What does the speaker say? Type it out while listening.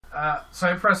So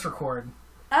I pressed record.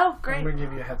 Oh, great. I'm going to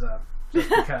give you a heads up. Just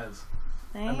because.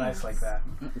 I'm nice like that.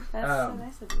 That's so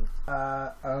nice of you.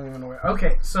 I don't even know where.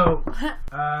 Okay, so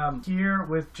here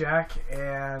with Jack,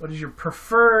 and what is your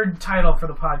preferred title for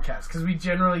the podcast? Because we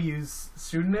generally use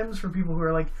pseudonyms for people who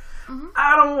are like,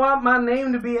 I don't want my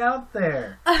name to be out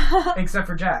there. Except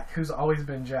for Jack, who's always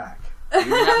been Jack. You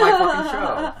have my fucking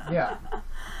show. Yeah.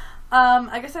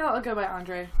 I guess I'll go by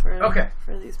Andre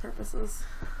for these purposes.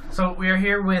 So we are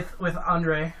here with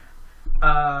Andre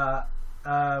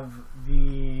of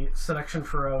the Seduction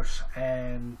Feroce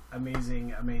and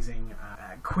amazing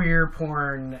queer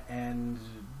porn and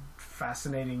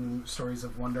fascinating stories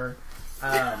of wonder.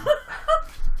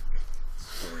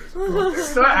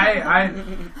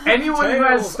 Anyone who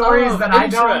has stories that I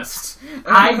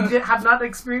have not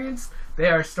experienced, they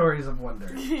are stories of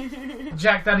wonder.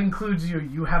 Jack, that includes you.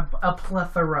 You have a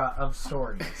plethora of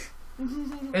stories.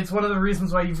 It's one of the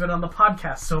reasons why you've been on the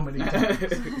podcast so many times.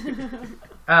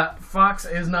 Fox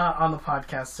is not on the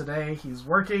podcast today. He's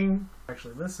working.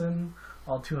 Actually, listen,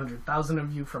 all 200,000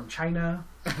 of you from China.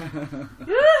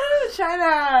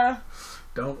 China!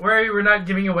 Don't worry, we're not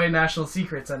giving away national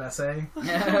secrets,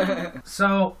 NSA.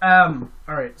 So,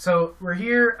 alright, so we're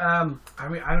here. I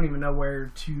don't even know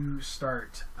where to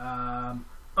start.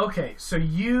 Okay, so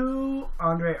you,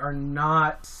 Andre, are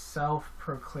not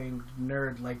self-proclaimed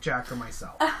nerd like Jack or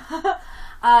myself.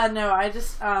 No, I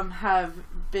just have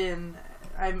been...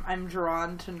 I'm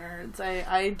drawn to nerds.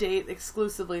 I date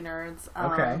exclusively nerds.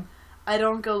 Okay. I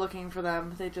don't go looking for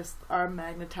them. They just are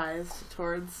magnetized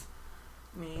towards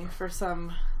me for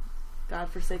some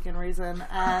godforsaken reason.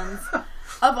 And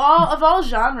of all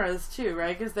genres too,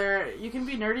 right? Because you can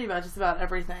be nerdy about just about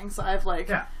everything. So I've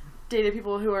dated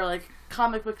people who are like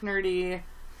comic book nerdy,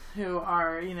 who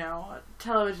are,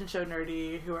 television show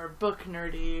nerdy, who are book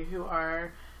nerdy, who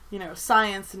are,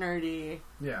 science nerdy.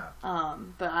 Yeah.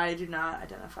 But I do not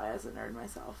identify as a nerd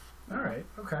myself. Alright,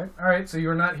 okay. Alright, so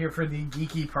you're not here for the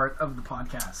geeky part of the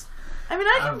podcast. I mean,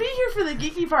 I can be here for the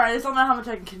geeky part. I just don't know how much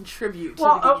I can contribute to the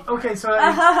geeky okay, part. so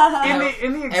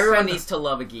in the everyone needs to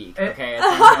love a geek, okay? At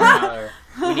some point or another,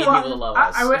 we need people to love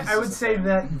us. I would say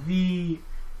that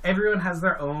everyone has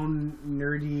their own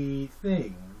nerdy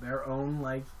thing. Their own,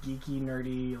 geeky,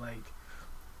 nerdy,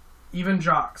 even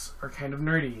jocks are kind of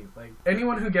nerdy.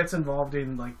 Anyone who gets involved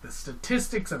in, the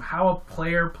statistics of how a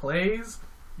player plays,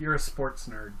 you're a sports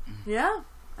nerd. Yeah,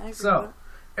 I agree with So,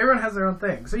 everyone has their own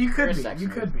thing. So you could be. Sex You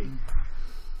nerd. could be.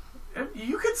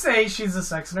 You could say she's a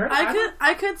sex nerd.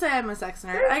 I could say I'm a sex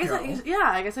nerd. I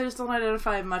guess I just don't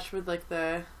identify much with,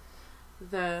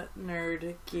 the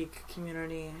nerd geek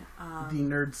community. The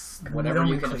nerds, whatever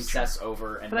you can obsess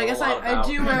over and but I guess I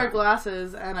do wear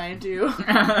glasses and I do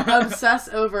obsess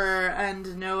over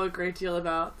and know a great deal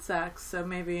about sex, so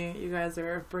maybe you guys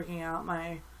are breaking out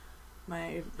my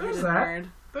There's hidden that. nerd.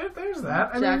 There's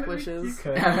that. Jack you wishes.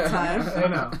 could. Time. I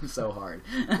know. So hard.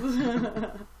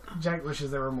 Jack wishes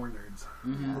there were more nerds.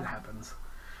 It happens.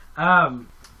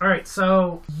 Alright,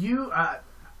 so you...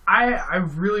 I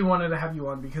really wanted to have you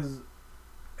on because...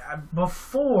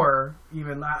 before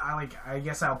even I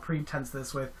guess I'll pretense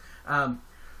this with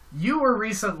you were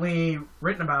recently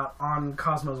written about on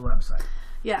Cosmo's website.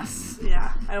 Yes,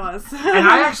 yeah, I was. And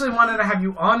I actually wanted to have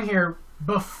you on here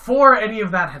before any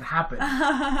of that had happened.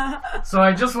 So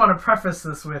I just want to preface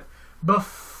this with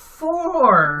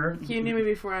before you knew me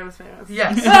before I was famous.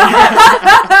 Yes.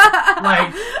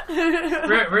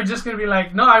 we're just gonna be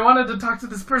no, I wanted to talk to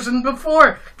this person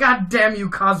before. God damn you,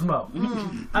 Cosmo.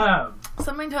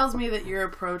 Something tells me that your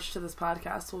approach to this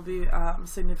podcast will be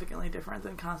significantly different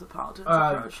than Cosmopolitan's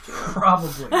approach to it.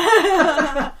 Probably.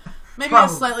 Maybe a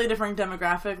slightly different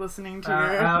demographic listening to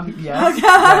your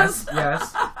yes.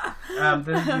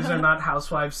 These are not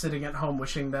housewives sitting at home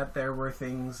wishing that there were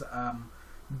things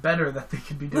better that they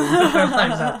could be doing with their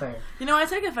lives out there. I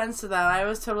take offense to that. I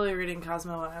was totally reading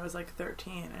Cosmo when I was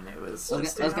 13, and it was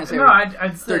just... I was going to say,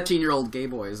 I'd 13-year-old gay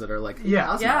boys that are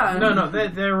yeah. No,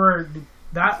 there were...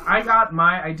 That I got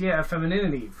my idea of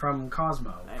femininity from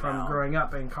Cosmo, from growing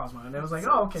up in Cosmo, and it was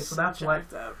so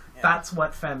that's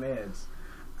what femme is.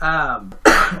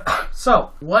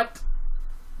 So what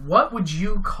would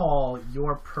you call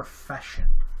your profession?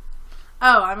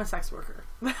 Oh, I'm a sex worker.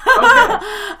 Okay. All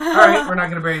right, we're not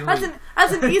going to bury the lead.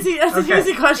 That's an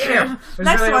easy question. Damn.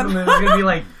 Next really one. It's going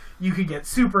to be you could get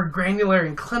super granular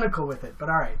and clinical with it, but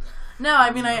all right. No,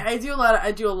 I mean I do a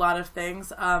lot of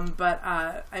things, but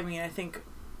I think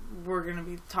we're going to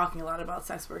be talking a lot about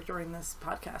sex work during this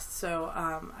podcast. So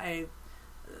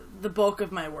the bulk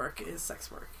of my work is sex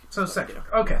work. So sex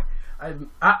work. Okay.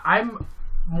 I'm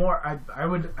more. I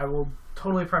will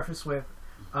totally preface with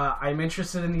I'm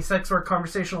interested in the sex work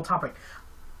conversational topic.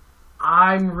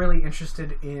 I'm really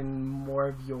interested in more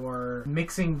of your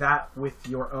mixing that with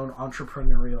your own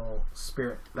entrepreneurial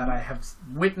spirit that I have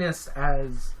witnessed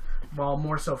as, well,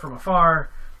 more so from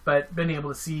afar, but been able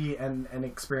to see and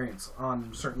experience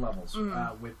on certain levels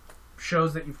with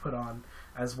shows that you've put on,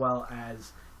 as well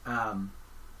as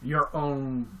your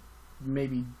own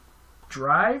maybe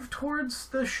drive towards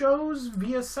the shows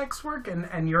via sex work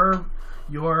and your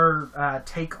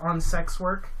take on sex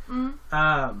work.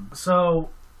 So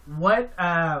what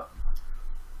I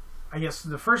guess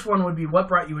the first one would be, what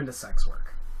brought you into sex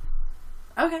work?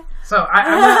 Okay. So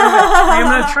I'm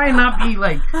gonna try and not be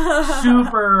like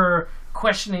super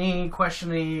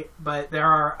questiony, but there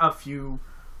are a few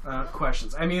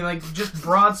questions. I mean, like, just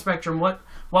broad spectrum. What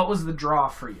was the draw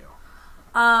for you?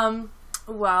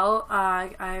 Well,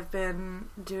 I've been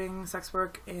doing sex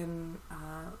work in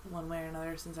one way or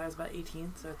another since I was about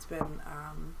 18, so it's been,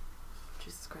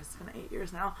 Jesus Christ, it's been 8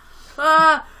 years now.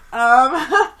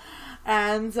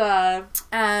 And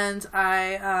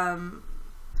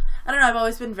I don't know, I've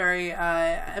always been very,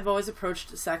 I've always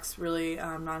approached sex really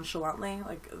nonchalantly,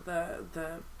 like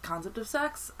the concept of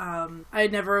sex. I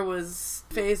never was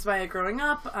fazed by it growing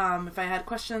up. If I had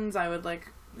questions, I would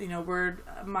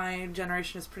my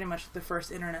generation is pretty much the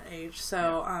first internet age,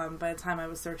 so by the time I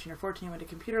was 13 or 14, we had a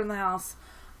computer in the house.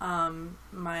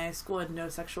 My school had no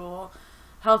sexual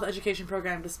health education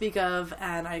program to speak of,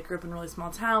 and I grew up in a really small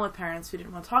town with parents who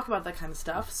didn't want to talk about that kind of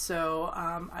stuff, so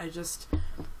I just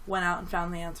went out and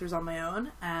found the answers on my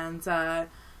own, and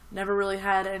never really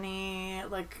had any, I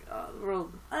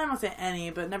don't want to say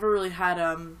any, but never really had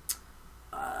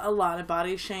a lot of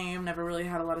body shame, never really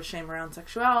had a lot of shame around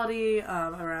sexuality,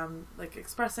 around, like,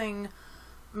 expressing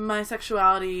my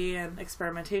sexuality and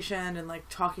experimentation and, like,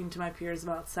 talking to my peers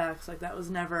about sex. Like, that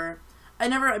was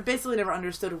I basically never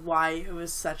understood why it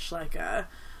was such, like, a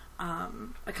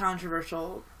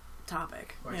controversial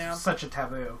topic, you know? Such a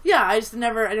taboo. Yeah, I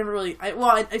never really,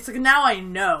 it's like, now I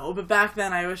know, but back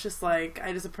then I was just like,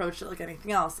 I just approached it like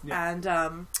anything else. Yeah. And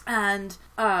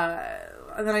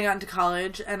then I got into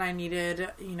college and I needed,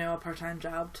 a part-time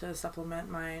job to supplement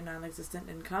my non-existent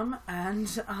income,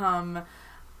 and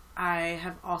I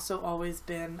have also always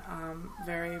been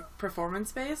very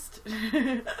performance-based,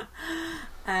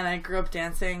 and I grew up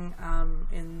dancing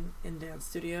in dance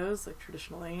studios, like,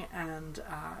 traditionally, and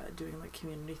doing, like,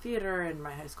 community theater and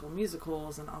my high school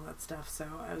musicals and all that stuff, so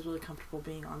I was really comfortable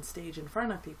being on stage in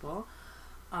front of people.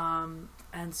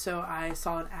 And so I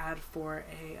saw an ad for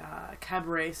a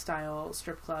cabaret-style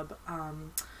strip club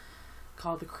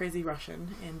called the Crazy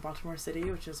Russian in Baltimore City,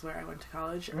 which is where I went to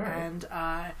college, right. And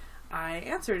I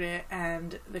answered it,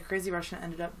 and the Crazy Russian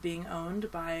ended up being owned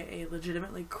by a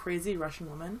legitimately crazy Russian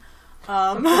woman.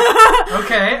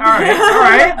 Okay,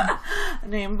 alright.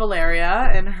 Named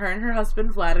Valeria, and her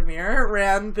husband Vladimir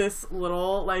ran this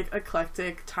little, like,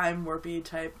 eclectic, time-warpy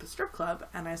type strip club,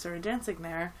 and I started dancing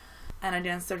there, and I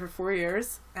danced there for 4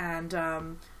 years, and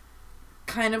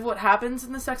kind of what happens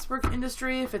in the sex work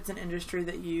industry, if it's an industry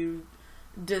that you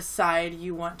decide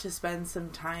you want to spend some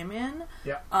time in,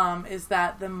 is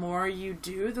that the more you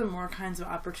do, the more kinds of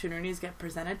opportunities get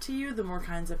presented to you, the more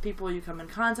kinds of people you come in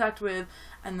contact with,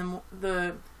 and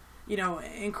the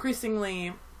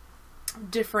increasingly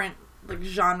different, like,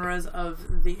 genres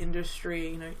of the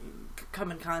industry,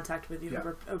 come in contact with you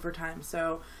over time.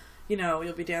 So,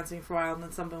 you'll be dancing for a while, and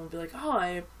then someone will be like,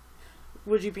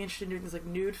 would you be interested in doing this, like,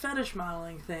 nude fetish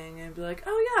modeling thing? And be like,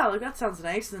 oh yeah, like, that sounds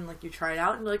nice. And then, like, you try it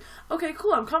out and you're like, okay,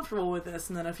 cool, I'm comfortable with this.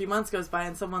 And then a few months goes by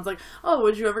and someone's like, oh,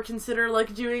 would you ever consider,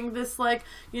 like, doing this, like,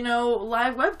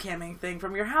 live webcamming thing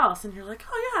from your house? And you're like,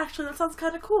 oh yeah, actually, that sounds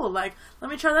kind of cool. Like, let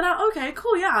me try that out. Okay,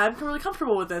 cool, yeah, I'm really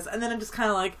comfortable with this. And then it just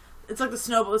kind of, like, it's like the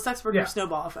sex worker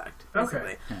snowball effect,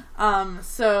 basically. Okay.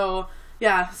 So...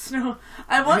 yeah,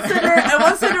 I once said during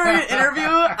an interview,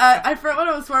 I forgot what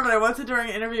it was for, but I once said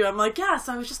during an interview, I'm like, yeah,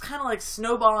 so I was just kind of, like,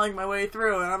 snowballing my way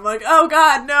through, and I'm like, oh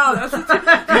god, no, that's completely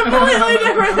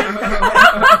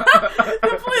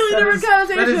different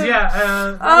connotation. That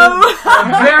is,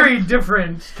 a very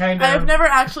different kind of... I've never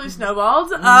actually snowballed.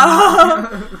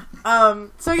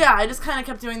 So yeah, I just kind of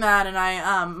kept doing that, and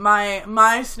I,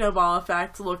 my snowball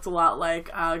effect looked a lot like,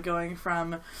 going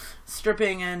from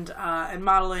stripping and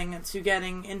modeling to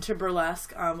getting into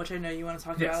burlesque, which I know you want to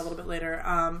talk about a little bit later.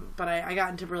 But I got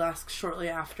into burlesque shortly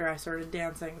after I started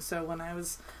dancing. So when I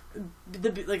was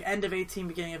the end of 18,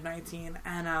 beginning of 19,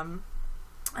 and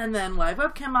then live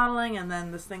webcam modeling, and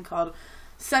then this thing called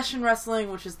session wrestling,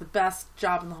 which is the best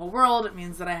job in the whole world. It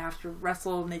means that I have to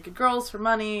wrestle naked girls for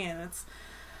money, and it's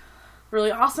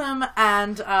really awesome.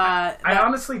 And I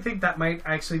honestly think that might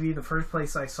actually be the first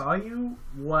place I saw you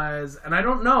was, and I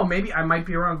don't know, maybe I might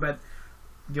be wrong, but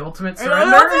The Ultimate Surrender?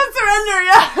 The Ultimate Surrender,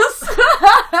 yes!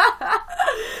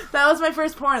 That was my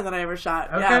first porn that I ever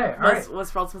shot. Okay,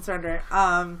 was for Ultimate Surrender.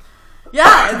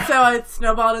 Yeah, and so it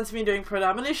snowballed into me doing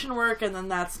pro-domination work, and then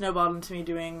that snowballed into me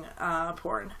doing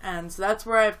porn. And so that's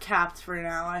where I've capped for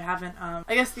now. I haven't,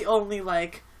 I guess the only,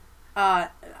 like,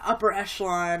 upper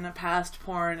echelon past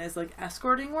porn is, like,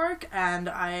 escorting work, and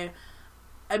I'm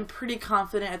pretty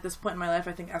confident at this point in my life.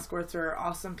 I think escorts are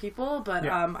awesome people, but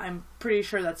I'm pretty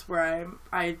sure that's where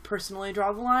I personally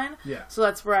draw the line. Yeah. So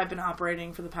that's where I've been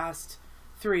operating for the past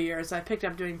 3 years. I picked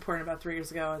up doing porn about 3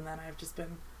 years ago, and then I've just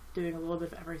been doing a little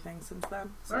bit of everything since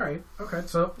then. So. All right. Okay.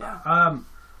 So,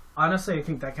 honestly, I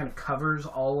think that kind of covers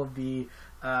all of the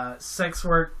sex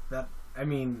work that, I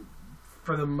mean,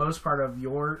 for the most part of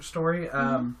your story.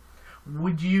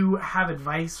 Would you have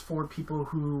advice for people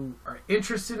who are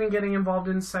interested in getting involved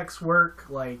in sex work?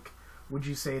 Like, would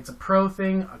you say it's a pro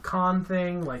thing, a con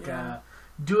thing? Like,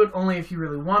 do it only if you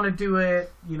really want to do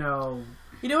it, you know?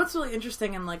 You know what's really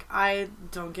interesting, and, like, I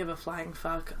don't give a flying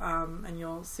fuck, and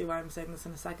you'll see why I'm saying this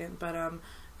in a second, but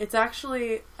it's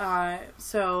actually,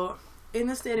 so in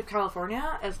the state of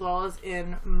California, as well as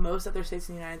in most other states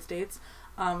in the United States,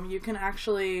 you can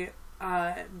actually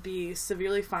be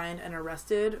severely fined and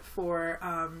arrested for,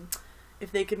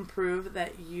 if they can prove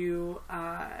that you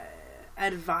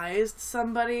advised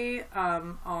somebody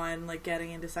on, like, getting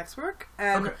into sex work.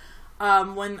 And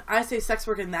when I say sex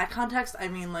work in that context, I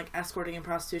mean, like, escorting and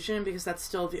prostitution, because that's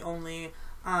still the only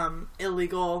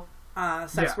illegal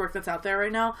sex work that's out there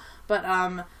right now. But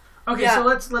okay, so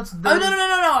let's. Oh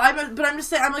no! I'm just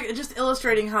saying. I'm like just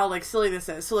illustrating how like silly this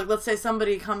is. So like, let's say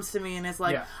somebody comes to me and is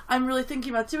like, "I'm really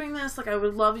thinking about doing this. Like, I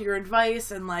would love your advice."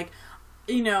 And like,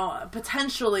 you know,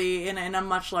 potentially in a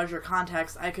much larger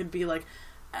context, I could be like,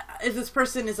 if this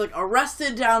person is like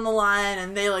arrested down the line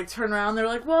and they like turn around, they're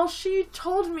like, "Well, she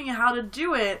told me how to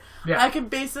do it." I could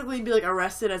basically be like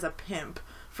arrested as a pimp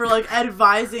for like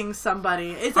advising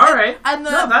somebody. It's all right. And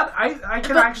no, that I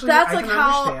can actually. That's I like can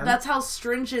how understand. that's how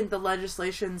stringent the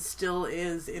legislation still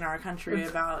is in our country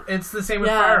about. It's the same with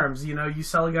firearms. You know, you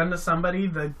sell a gun to somebody,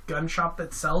 the gun shop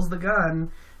that sells the gun,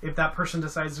 if that person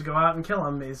decides to go out and kill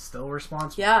him, is still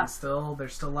responsible. Yeah.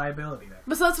 There's still liability there.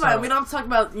 But so that's fine. We don't have to talk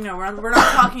about, you know, we're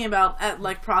not talking about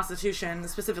like prostitution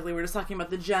specifically. We're just talking about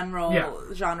the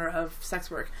general genre of sex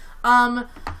work.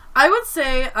 I would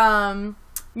say,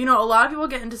 you know, a lot of people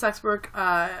get into sex work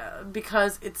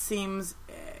because it seems,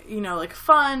 you know, like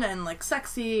fun and like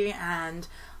sexy, and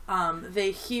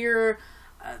they hear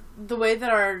the way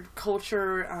that our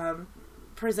culture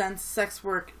presents sex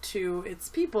work to its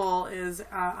people is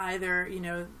either, you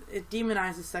know, it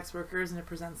demonizes sex workers and it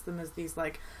presents them as these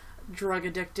like drug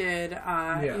addicted,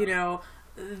 you know,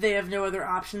 they have no other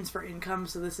options for income,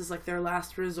 so this is like their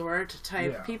last resort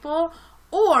type people,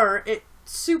 or it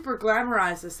super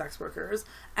glamorizes sex workers,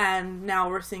 and now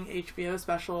we're seeing HBO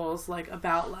specials like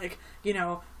about like, you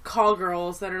know, call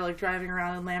girls that are like driving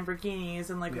around in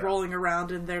Lamborghinis and like rolling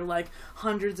around in their like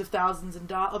hundreds of thousands of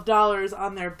dollars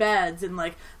on their beds, and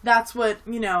like that's what,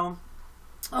 you know,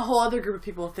 a whole other group of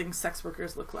people think sex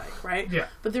workers look like, right? Yeah.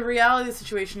 But the reality of the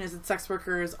situation is that sex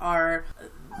workers are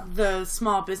the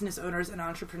small business owners and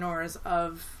entrepreneurs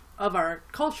of our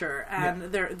culture,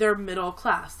 and they're middle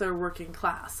class, they're working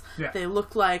class. They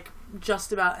look like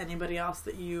just about anybody else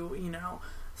that you know,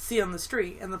 see on the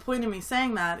street. And the point of me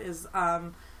saying that is,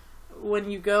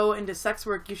 when you go into sex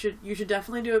work, you should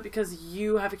definitely do it because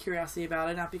you have a curiosity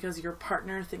about it, not because your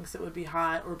partner thinks it would be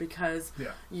hot, or because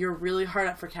you're really hard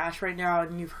up for cash right now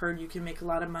and you've heard you can make a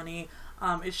lot of money.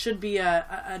 It should be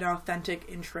an authentic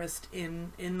interest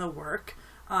in the work.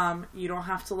 You don't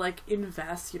have to like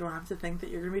invest. You don't have to think that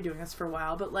you're going to be doing this for a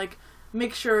while, but like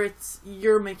make sure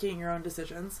you're making your own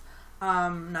decisions,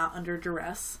 not under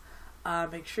duress.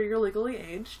 Make sure you're legally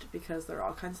aged, because there are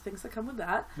all kinds of things that come with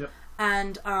that.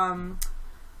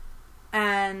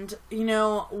 And you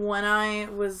know, when I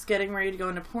was getting ready to go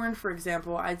into porn, for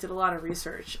example, I did a lot of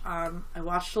research. I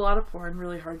watched a lot of porn,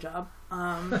 really hard job.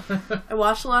 I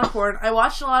watched a lot of porn. I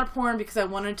watched a lot of porn because I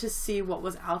wanted to see what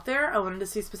was out there. I wanted to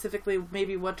see specifically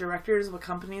maybe what directors, what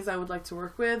companies I would like to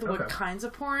work with, what kinds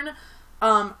of porn.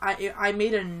 I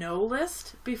made a no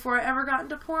list before I ever got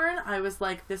into porn. I was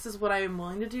like, this is what I am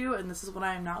willing to do, and this is what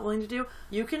I am not willing to do.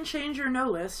 You can change your no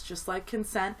list, just like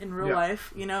consent in real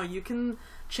life. You know, you can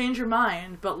change your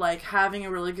mind, but like having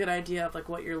a really good idea of like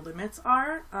what your limits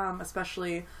are,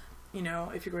 especially, you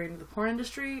know, if you're going into the porn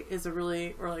industry, is a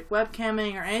really, or like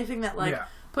webcamming or anything that like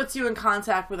puts you in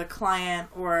contact with a client,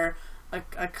 or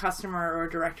a customer or a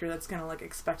director that's going to like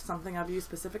expect something of you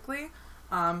specifically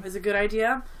is a good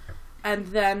idea. And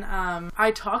then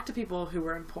I talked to people who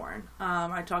were in porn.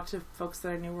 I talked to folks that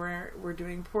I knew were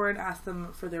doing porn, asked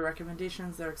them for their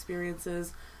recommendations, their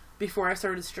experiences. Before I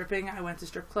started stripping, I went to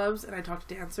strip clubs and I talked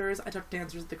to dancers. I talked to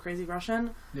dancers at the Crazy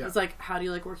Russian. Yeah. It's like, how do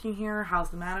you like working here? How's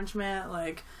the management?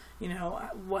 Like, you know,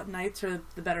 what nights are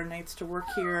the better nights to work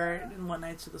here and what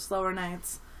nights are the slower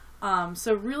nights?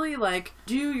 So really, like,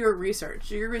 do your research.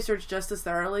 Do your research just as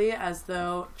thoroughly as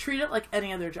though, treat it like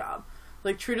any other job.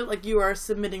 Like, treat it like you are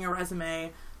submitting a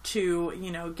resume to,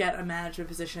 you know, get a management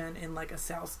position in, like, a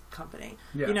sales company.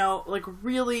 Yeah. You know, like,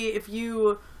 really, if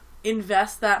you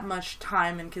invest that much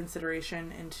time and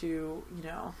consideration into, you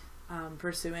know,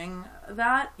 pursuing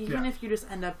that, even if you just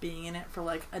end up being in it for,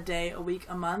 like, a day, a week,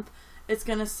 a month, it's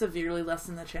going to severely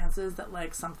lessen the chances that,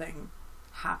 like, something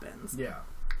happens. Yeah.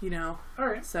 You know? All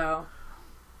right. So,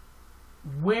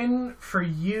 when, for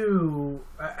you,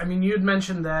 I mean, you had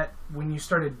mentioned that when you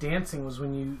started dancing was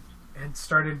when you had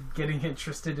started getting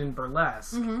interested in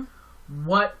burlesque. Mm-hmm.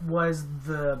 What was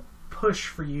the push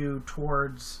for you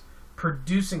towards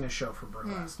producing a show for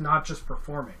burlesque, not just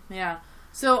performing? Yeah.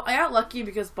 So I got lucky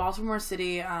because Baltimore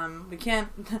City,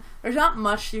 there's not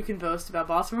much you can boast about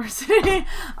Baltimore City.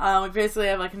 We basically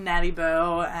have like Natty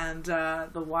Bow and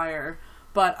The Wire.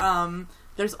 But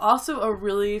there's also a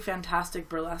really fantastic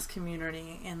burlesque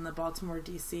community in the Baltimore,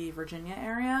 D.C., Virginia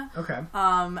area. Okay.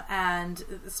 And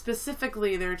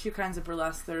specifically, there are two kinds of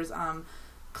burlesque. There's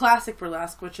classic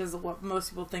burlesque, which is what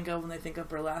most people think of when they think of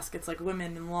burlesque. It's like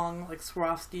women in long, like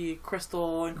Swarovski,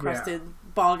 crystal encrusted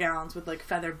ball gowns with like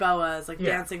feather boas, like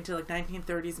dancing to like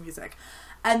 1930s music.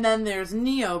 And then there's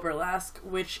neo burlesque,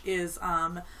 which is,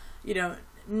 you know,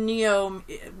 neo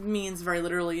means very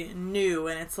literally new,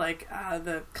 and it's like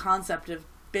the concept of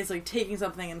basically taking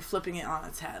something and flipping it on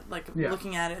its head, like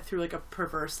looking at it through like a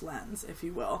perverse lens, if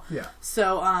you will. Yeah.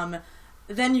 So,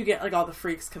 then you get, like, all the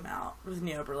freaks come out with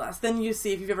neo-burlesque. Then you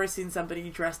see, if you've ever seen somebody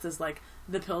dressed as, like,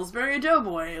 the Pillsbury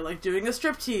Doughboy, like, doing a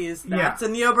striptease, that's a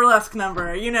neo-burlesque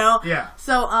number, you know? Yeah.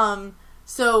 So,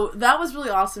 so that was really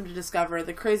awesome to discover.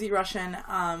 The Crazy Russian,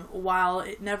 while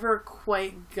it never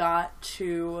quite got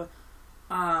to,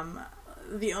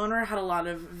 the owner had a lot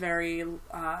of very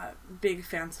big,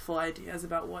 fanciful ideas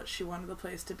about what she wanted the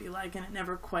place to be like, and it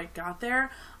never quite got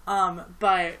there.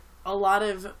 But a lot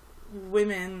of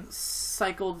women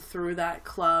cycled through that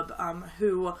club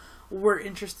who were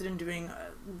interested in doing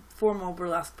formal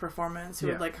burlesque performance, who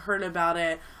had like heard about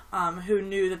it, who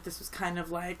knew that this was kind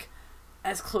of like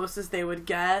as close as they would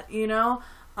get, you know?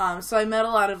 So I met a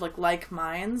lot of like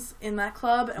minds in that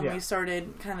club, and we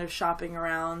started kind of shopping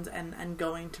around and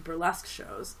going to burlesque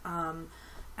shows.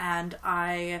 And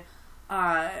I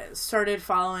started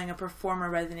following a performer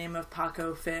by the name of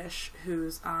Paco Fish,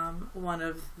 who's one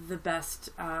of the best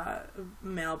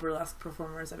male burlesque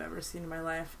performers I've ever seen in my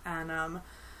life. And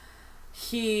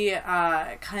he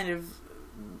kind of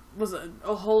was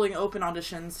holding open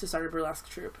auditions to start a burlesque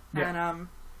troupe. Yeah. And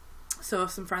so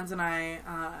some friends and I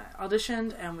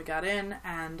auditioned, and we got in,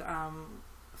 and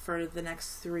for the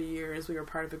next 3 years we were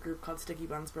part of a group called Sticky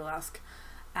Buns Burlesque.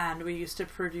 And we used to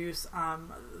produce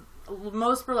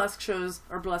most burlesque shows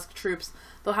or burlesque troupes.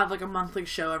 They'll have like a monthly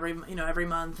show every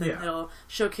month, and it'll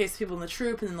showcase people in the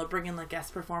troupe, and then they'll bring in like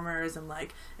guest performers, and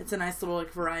like it's a nice little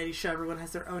like variety show. Everyone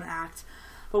has their own act.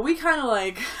 But we kind of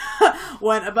like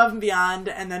went above and beyond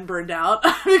and then burned out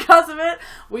because of it.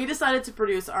 We decided to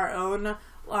produce our own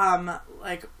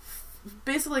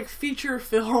basically like feature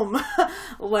film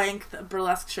length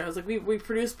burlesque shows. Like we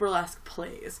produced burlesque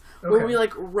plays where we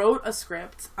like wrote a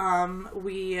script,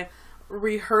 we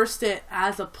rehearsed it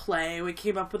as a play, we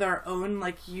came up with our own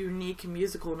like unique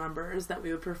musical numbers that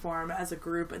we would perform as a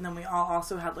group, and then we all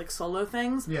also had like solo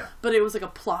things, but it was like a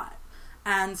plot.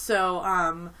 And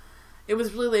so it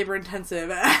was really labor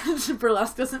intensive, and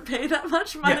burlesque doesn't pay that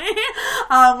much money,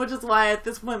 which is why at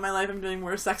this point in my life I'm doing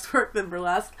more sex work than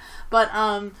burlesque. But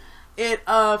it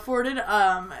afforded,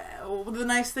 the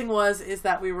nice thing is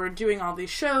that we were doing all these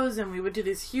shows, and we would do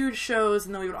these huge shows,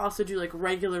 and then we would also do like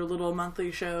regular little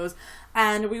monthly shows,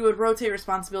 and we would rotate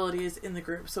responsibilities in the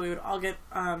group. So we would all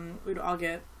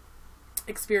get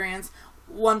experience.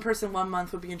 One person 1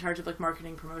 month would be in charge of like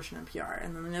marketing, promotion, and PR,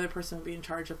 and then another person would be in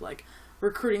charge of like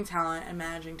recruiting talent and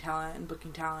managing talent and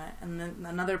booking talent, and then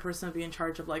another person would be in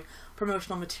charge of like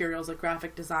promotional materials, like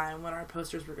graphic design, what our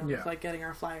posters were going to look like, getting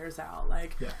our flyers out.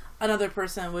 Like another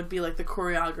person would be like the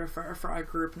choreographer for our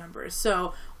group numbers.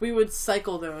 So we would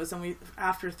cycle those, and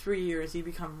after 3 years you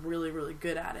become really, really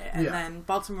good at it. And then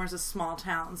Baltimore's a small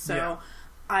town, so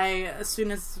as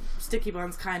soon as Sticky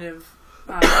Buns kind of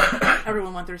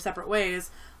everyone went their separate ways,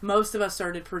 most of us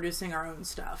started producing our own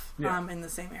stuff in the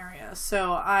same area.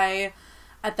 So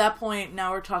at that point, now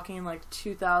we're talking like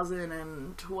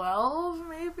 2012,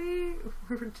 maybe?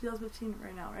 We're in 2015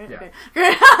 right now, right? Yeah. Okay,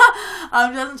 great.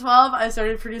 2012, I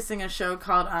started producing a show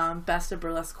called Best of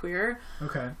Burlesque Queer.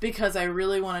 Okay. Because I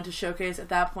really wanted to showcase, at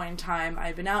that point in time,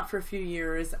 I'd been out for a few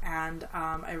years, and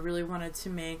I really wanted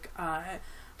to make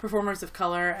performers of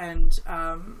color and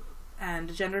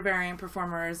gender variant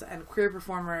performers and queer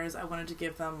performers. I wanted to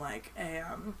give them like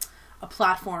a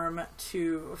platform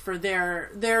for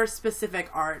their specific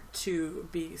art to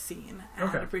be seen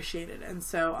and appreciated. And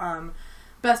so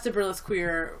Best of Burlesque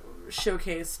Queer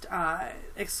showcased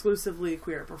exclusively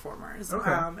queer performers.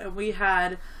 And we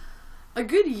had a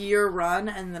good year run,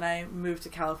 and then I moved to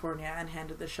California and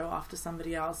handed the show off to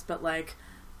somebody else. But like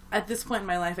at this point in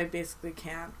my life, I basically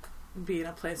can't be in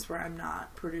a place where I'm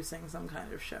not producing some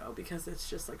kind of show, because it's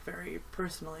just like very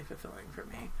personally fulfilling for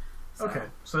me. So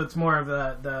it's more of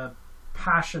the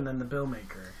passion than the bill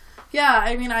maker. Yeah,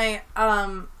 I mean,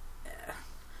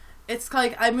 it's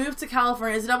like I moved to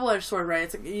California. It's a double-edged sword, right?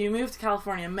 It's like you move to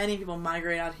California, many people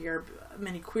migrate out here,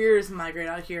 many queers migrate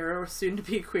out here, or soon to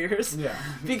be queers. Yeah.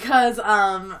 because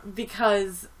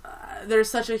there's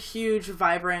such a huge,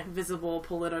 vibrant, visible,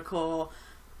 political,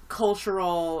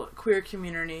 cultural queer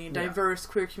community, diverse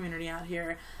queer community out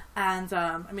here. And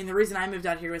I mean, the reason I moved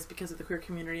out here was because of the queer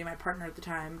community. My partner at the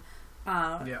time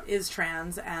is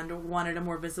trans and wanted a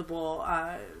more visible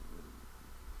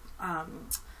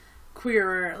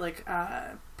queer, like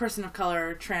person of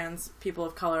color, trans people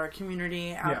of color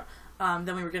community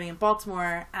than we were getting in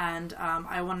Baltimore, and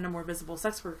I wanted a more visible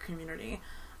sex worker community.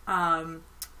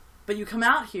 But you come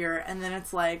out here, and then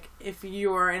it's like, if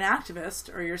you're an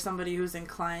activist or you're somebody who's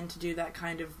inclined to do that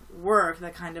kind of work,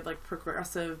 that kind of like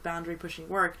progressive boundary pushing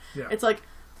work, it's like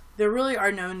there really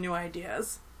are no new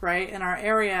ideas. Right? In our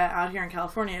area out here in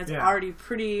California, it's already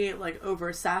pretty, like,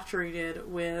 oversaturated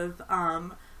with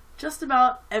just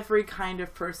about every kind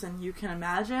of person you can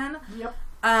imagine. Yep.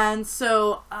 And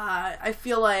so I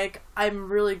feel like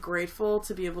I'm really grateful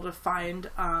to be able to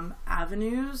find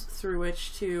avenues through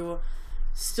which to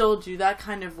still do that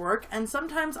kind of work. And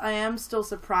sometimes I am still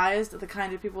surprised at the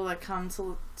kind of people that come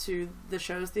to the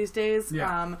shows these days.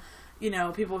 Yeah. You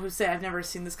know, people who say, I've never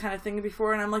seen this kind of thing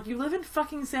before. And I'm like, you live in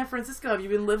fucking San Francisco. Have you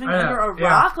been living under a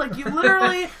rock? Like, you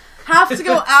literally have to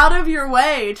go out of your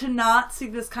way to not see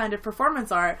this kind of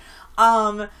performance art.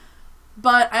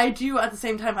 But I do, at the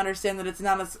same time, understand that it's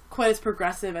not quite as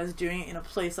progressive as doing it in a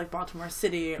place like Baltimore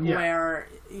City, where,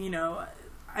 you know,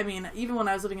 I mean, even when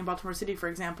I was living in Baltimore City, for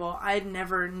example, I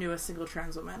never knew a single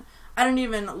trans woman. I didn't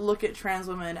even look at trans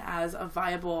women as a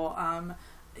viable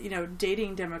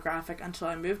dating demographic until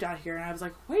I moved out here, and I was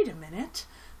like, wait a minute,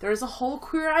 there's a whole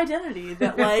queer identity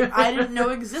that, like, I didn't know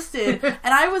existed,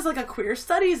 and I was, like, a queer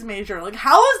studies major. Like,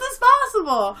 how is this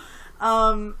possible?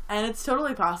 And it's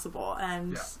totally possible,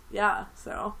 and,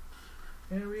 so...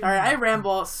 Sorry, I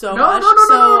ramble so much.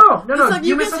 No. It's like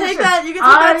you can take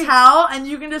that towel and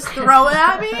you can just throw it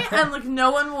at me, and like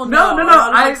no one will know. No.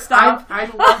 I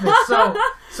love this.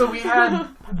 So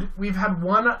we've had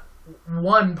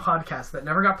one podcast that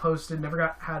never got posted,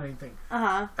 never had anything.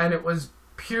 And it was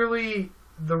purely,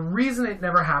 the reason it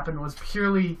never happened was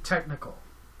purely technical.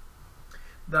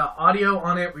 The audio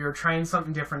on it, we were trying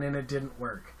something different and it didn't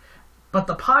work. But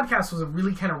the podcast was a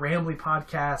really kind of rambly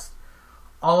podcast,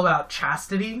 all about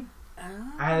chastity.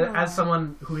 As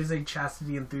someone who is a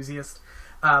chastity enthusiast,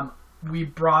 we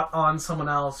brought on someone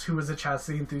else who was a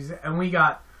chastity enthusiast, and we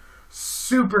got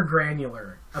super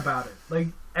granular about it. Like,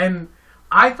 and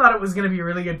I thought it was going to be a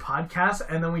really good podcast,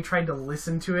 and then we tried to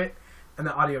listen to it, and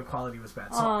the audio quality was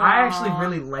bad. So I actually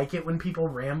really like it when people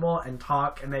ramble and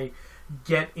talk, and they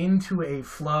get into a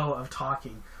flow of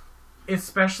talking,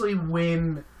 especially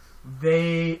when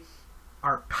they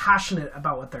are passionate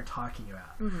about what they're talking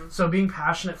about. Mm-hmm. So being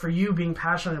passionate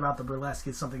about the burlesque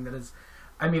is something that is,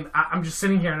 I mean, I'm just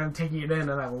sitting here and I'm taking it in,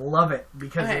 and I love it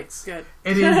because it's good.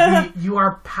 It is you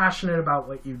are passionate about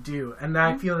what you do, and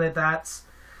I feel that that's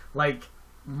like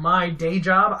my day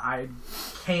job. I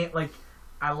can't, like,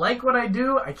 I like what I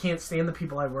do. I can't stand the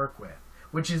people I work with,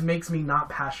 which makes me not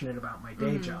passionate about my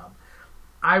day job.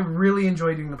 I really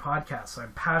enjoy doing the podcast, so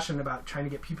I'm passionate about trying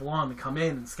to get people on to come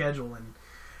in and schedule, and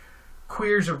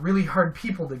queers are really hard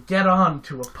people to get on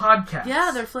to a podcast.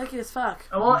 Yeah, they're flaky as fuck.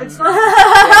 Well, it's not...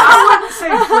 I wouldn't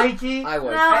say flaky. I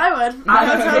would. No, I would.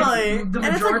 Totally. The majority,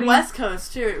 and it's like West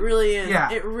Coast, too. It really is.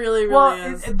 Yeah. It really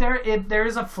is. There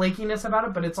is a flakiness about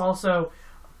it, but it's also...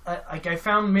 like, I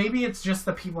found maybe it's just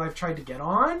the people I've tried to get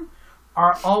on,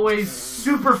 are always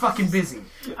super fucking busy.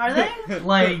 Are they?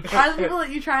 Like, are the people that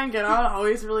you try and get on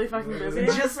always really fucking busy?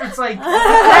 It's like, hey,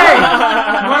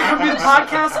 you want to come do the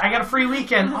podcast? I got a free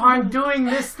weekend. Oh, I'm doing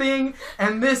this thing,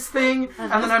 and then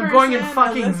I'm going and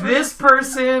fucking this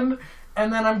person,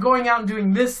 and then I'm going out and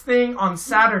doing this thing on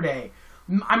Saturday.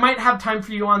 I might have time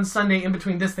for you on Sunday in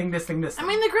between this thing. I mean,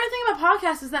 the great thing about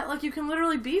podcasts is that, like, you can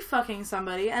literally be fucking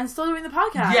somebody and still doing the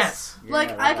podcast. Yes.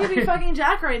 Like, I could be fucking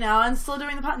Jack right now and still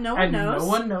doing the podcast. No one knows. No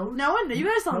one knows. No one knows. You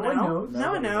guys don't know.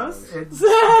 No one knows.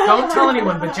 Don't tell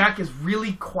anyone, but Jack is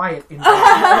really quiet in bed.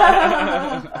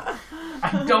 I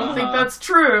don't think that's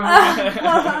true.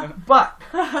 But.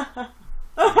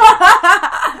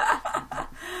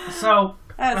 So.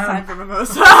 It's time for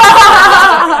mimosa.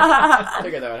 I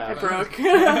figured that would happen. It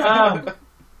broke.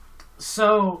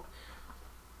 So.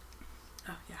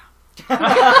 Oh, yeah.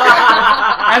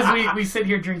 As we sit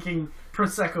here drinking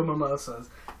Prosecco mimosas.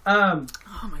 Oh,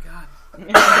 my God.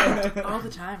 All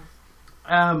the time.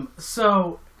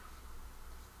 So.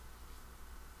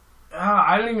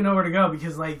 I don't even know where to go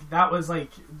because, like, that was, like,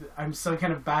 I'm so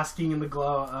kind of basking in the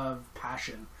glow of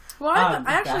passion. Well, I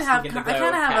actually have, I kind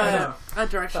of have a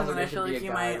direction that I feel like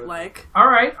you might like. All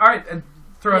right,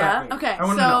 throw it at me. Okay, I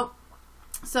want to know.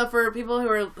 So for people who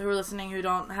are listening who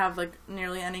don't have like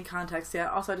nearly any context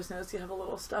yet, also I just noticed you have a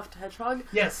little stuffed hedgehog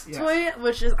toy,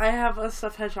 which is I have a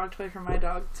stuffed hedgehog toy for my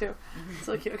dog too. It's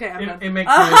so cute. Okay, I'm done. It makes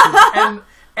noises,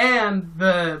 and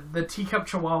the teacup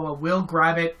chihuahua will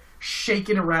grab it, shake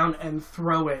it around, and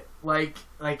throw it like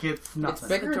it's nothing. It's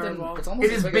bigger than. It's almost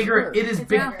it is bigger. It is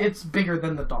big. It's bigger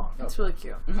than the dog. It's really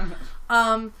cute.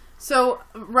 So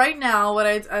right now,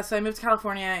 so I moved to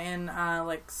California in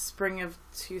like spring of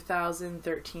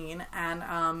 2013,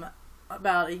 and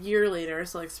about a year later,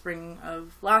 so like spring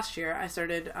of last year, I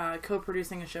started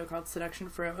co-producing a show called Seduction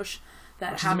Froche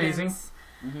that happens. Amazing.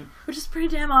 Which is pretty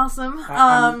damn awesome.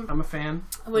 I'm a fan.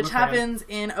 Which happens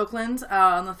in Oakland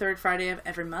on the third Friday of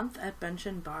every month at Bench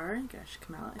and Bar. You guys should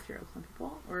come out if you're Oakland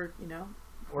people, or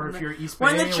or if you're East Bay,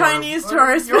 when the Chinese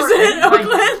tourists visit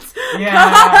Oakland.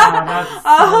 Yeah,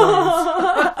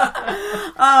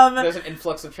 that's there's an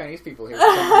influx of Chinese people here.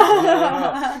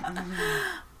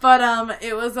 But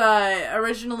it was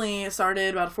originally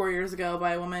started about 4 years ago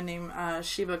by a woman named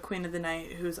Shiva Queen of the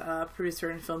Night, who's a producer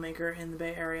and filmmaker in the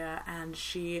Bay Area, and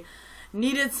she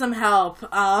needed some help. So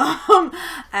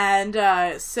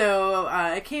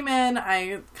I came in,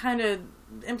 I kind of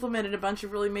implemented a bunch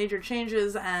of really major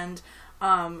changes, and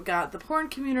got the porn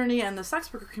community and the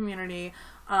sex worker community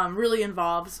really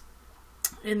involved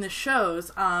in the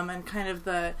shows, and kind of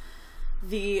the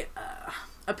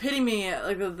epitome,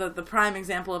 like the prime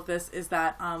example of this is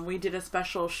that we did a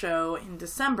special show in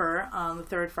December, the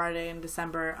third Friday in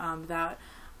December, that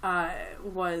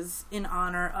was in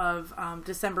honor of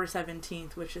December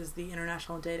 17th, which is the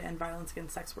International Day to End Violence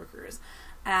Against Sex Workers.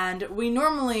 And we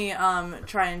normally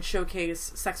try and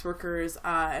showcase sex workers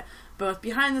both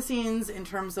behind the scenes in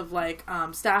terms of like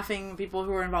staffing people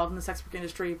who are involved in the sex work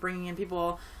industry, bringing in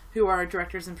people who are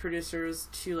directors and producers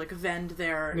to like vend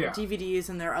their DVDs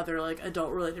and their other like adult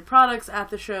related products at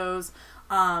the shows,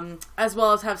 as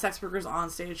well as have sex workers on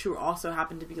stage who also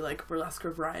happen to be like burlesque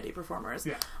or variety performers.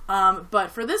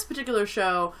 But for this particular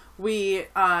show, we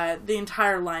the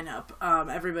entire lineup,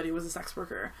 everybody was a sex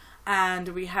worker, and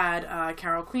we had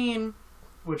Carol Queen,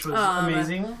 which was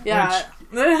amazing. Yeah,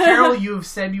 Carol, you've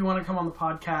said you want to come on the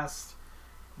podcast.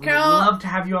 Carol, we'd love to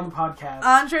have you on the podcast.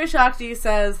 Andre Shakti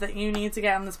says that you need to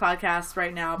get on this podcast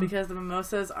right now because the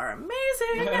mimosas are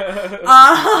amazing.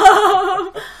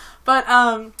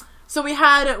 So we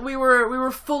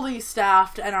were fully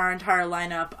staffed, and our entire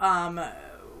lineup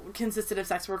consisted of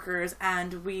sex workers,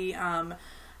 and we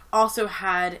also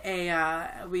had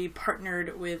we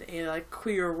partnered with a like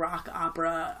queer rock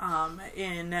opera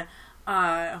in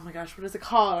oh my gosh, what is it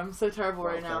called? I'm so terrible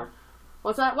right now.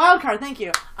 What's that? Wildcard, thank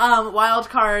you.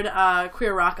 Wildcard,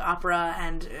 queer rock opera,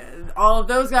 and all of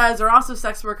those guys are also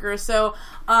sex workers. So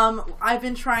I've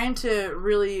been trying to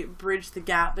really bridge the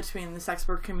gap between the sex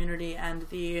work community and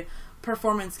the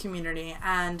performance community.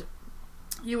 And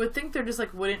you would think there just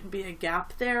like wouldn't be a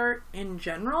gap there in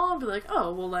general. Be like,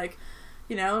 oh, well, like,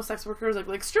 you know, sex workers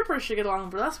like strippers should get along with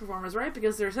burlesque performers, right?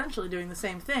 Because they're essentially doing the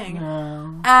same thing.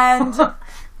 No. And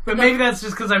but maybe that's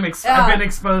just because I've been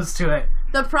exposed to it.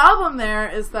 The problem there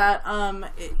is that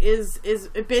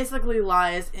it basically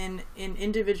lies in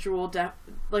individual the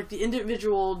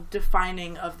individual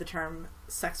defining of the term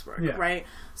sex work, right?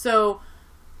 So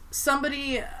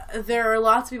there are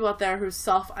lots of people out there who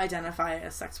self-identify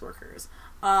as sex workers.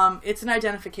 It's an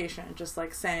identification, just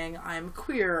like saying I'm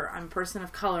queer, I'm a person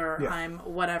of color, I'm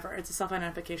whatever. It's a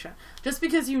self-identification. Just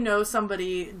because you know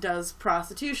somebody does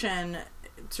prostitution,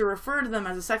 to refer to them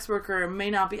as a sex worker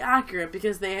may not be accurate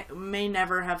because they may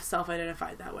never have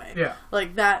self-identified that way. Yeah.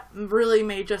 Like, that really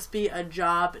may just be a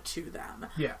job to them.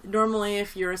 Yeah. Normally,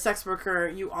 if you're a sex worker,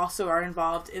 you also are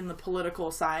involved in the political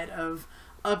side of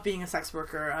being a sex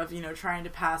worker, of, trying to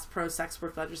pass pro-sex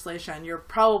work legislation. You're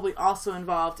probably also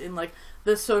involved in, like,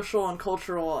 the social and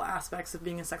cultural aspects of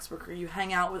being a sex worker. You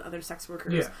hang out with other sex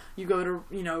workers. Yeah. You go to,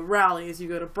 rallies, you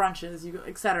go to brunches, you go,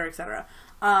 et cetera, et cetera.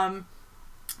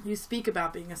 You speak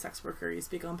about being a sex worker, you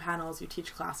speak on panels, you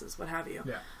teach classes, what have you.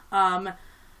 Yeah.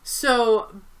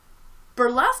 So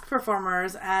burlesque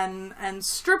performers and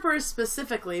strippers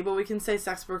specifically, but we can say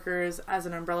sex workers as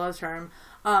an umbrella term,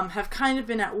 have kind of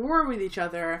been at war with each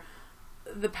other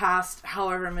the past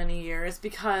however many years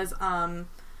because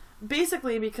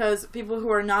basically because people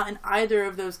who are not in either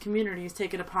of those communities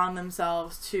take it upon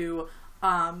themselves to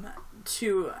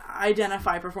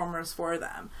identify performers for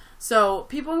them. So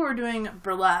people who are doing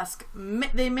burlesque,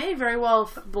 they may very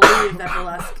well believe that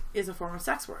burlesque is a form of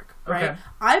sex work, right? Okay.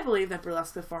 I believe that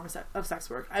burlesque is a form of sex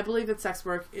work. I believe that sex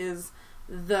work is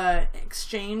the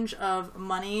exchange of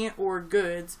money or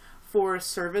goods for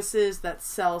services that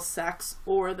sell sex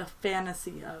or the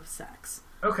fantasy of sex.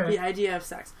 Okay. The idea of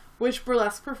sex, which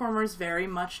burlesque performers very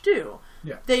much do.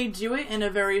 Yeah. They do it in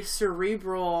a very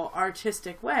cerebral,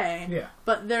 artistic way. Yeah.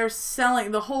 But they're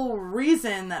selling, the whole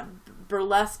reason that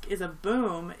burlesque is a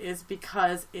boom is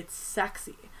because it's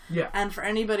sexy. Yeah. And for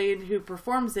anybody who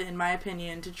performs it, in my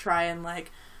opinion, to try and,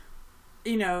 like,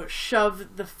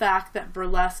 shove the fact that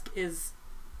burlesque is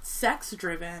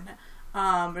sex-driven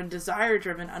and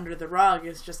desire-driven under the rug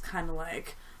is just kind of,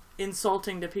 like,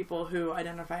 insulting to people who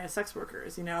identify as sex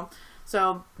workers,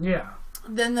 So, yeah.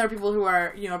 Then there are people who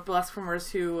are, burlesque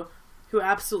performers who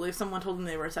absolutely, if someone told them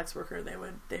they were a sex worker, they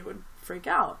would freak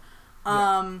out.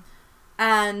 Yeah.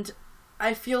 And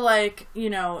I feel like,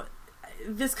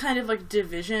 this kind of, like,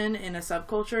 division in a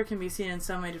subculture can be seen in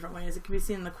so many different ways. It can be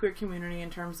seen in the queer community in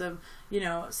terms of,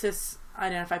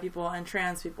 cis-identified people and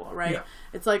trans people, right? Yeah.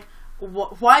 It's like,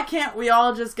 why can't we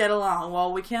all just get along?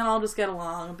 Well, we can't all just get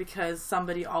along because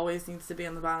somebody always needs to be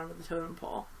on the bottom of the totem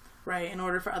pole, right? In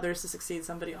order for others to succeed,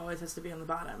 somebody always has to be on the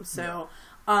bottom. So,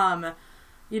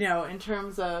 in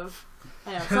terms of...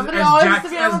 somebody always has to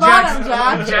be on the bottom,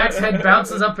 Jack. Jack's head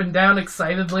bounces up and down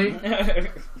excitedly.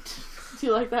 Do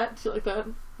you like that?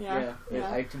 Yeah.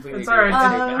 I completely agree. It's alright.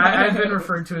 I've been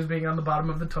referred to as being on the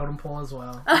bottom of the totem pole as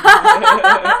well.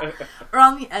 Or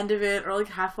on the end of it, or, like,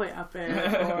 halfway up it,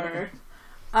 or...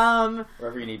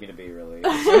 wherever you need me to be, really.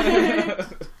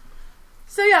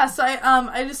 So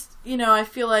I just, I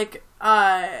feel like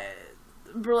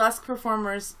burlesque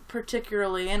performers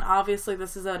particularly, and obviously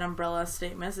this is an umbrella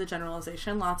statement, it's a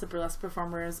generalization, lots of burlesque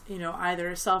performers,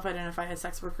 either self-identify as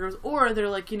sex workers, or they're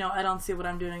like, I don't see what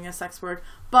I'm doing as sex work,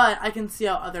 but I can see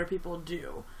how other people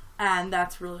do, and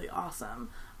that's really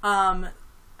awesome. I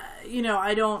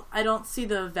don't see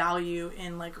the value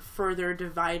in, like, further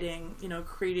dividing,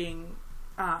 creating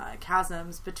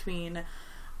chasms between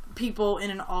people in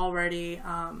an already,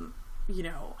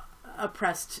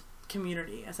 oppressed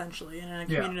community, essentially, and in a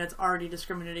community that's already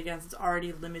discriminated against, it's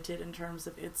already limited in terms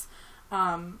of its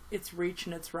reach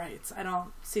and its rights. I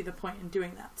don't see the point in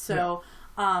doing that. So,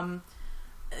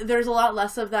 there's a lot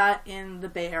less of that in the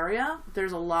Bay Area.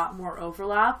 There's a lot more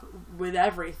overlap with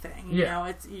everything.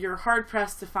 You're hard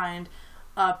pressed to find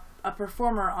a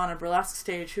performer on a burlesque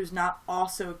stage who's not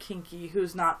also kinky,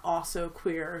 who's not also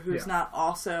queer, who's not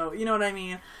also, you know what I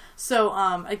mean? So,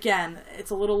 again, it's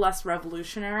a little less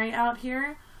revolutionary out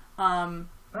here. All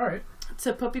right.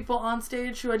 To put people on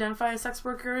stage who identify as sex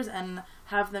workers and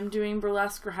have them doing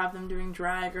burlesque or have them doing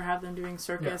drag or have them doing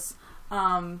circus.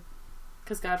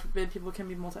 Because God forbid people can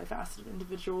be multifaceted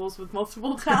individuals with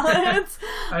multiple talents.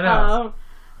 I know.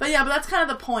 But that's kind of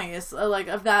the point is,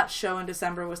 of that show in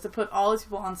December was to put all these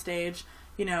people on stage,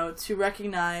 to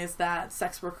recognize that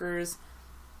sex workers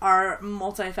are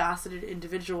multifaceted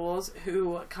individuals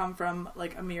who come from,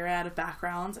 like, a myriad of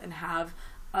backgrounds and have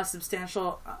a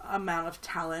substantial amount of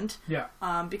talent. Yeah.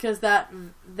 Because that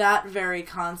very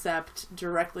concept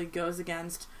directly goes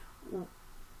against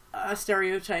a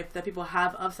stereotype that people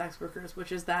have of sex workers,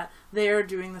 which is that they are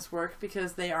doing this work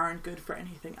because they aren't good for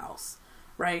anything else,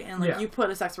 right? And, like, you put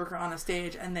a sex worker on a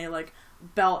stage and they, like,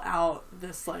 belt out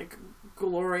this, like,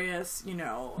 glorious,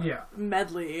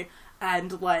 medley,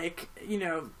 and like,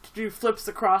 do flips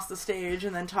across the stage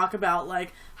and then talk about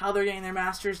like how they're getting their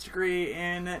master's degree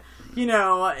in,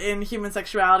 in human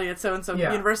sexuality at so-and-so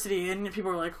university, and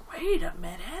people were like, wait a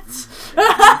minute.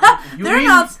 They're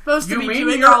not supposed to be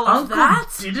doing all of that.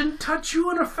 Didn't touch you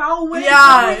in a foul way?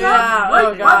 Yeah.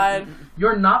 Oh, God.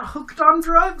 You're not hooked on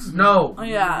drugs? No. Oh,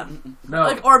 yeah. No.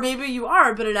 Like, or maybe you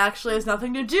are, but it actually has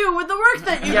nothing to do with the work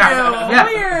that you do. Yeah.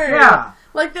 Weird. Yeah.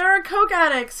 Like, there are coke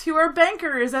addicts who are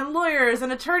bankers and lawyers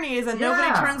and attorneys, and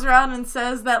nobody turns around and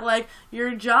says that, like,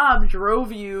 your job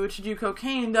drove you to do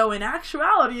cocaine, though in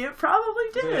actuality it probably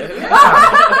did.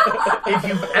 Yeah. If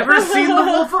you've ever seen The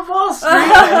Wolf of Wall Street.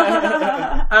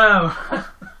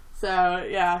 So,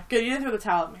 yeah. Good, you didn't throw the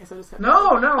towel at me, so just...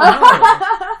 No.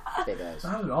 Big eyes.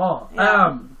 Not at all.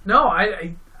 Yeah. No,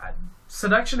 I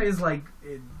seduction is, like,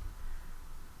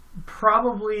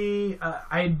 probably...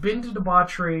 I had been to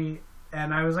debauchery...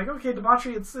 And I was like, okay,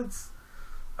 debauchery, it's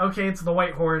okay, it's the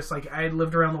White Horse. Like, I had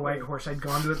lived around the White Horse. I'd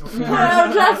gone to it before.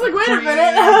 Jack's like, wait a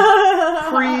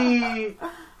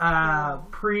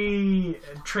minute.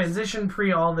 Pre-transition,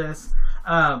 pre-all this.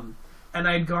 And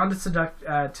I'd gone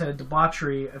to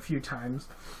debauchery a few times.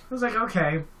 I was like,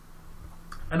 okay.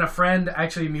 And a friend,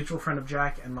 actually a mutual friend of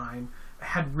Jack and mine,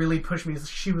 had really pushed me.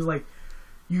 She was like,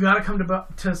 you gotta come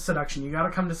to seduction. You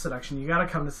gotta come to seduction. You gotta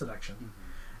come to seduction. Mm-hmm.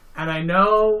 And I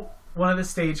know... one of the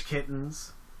stage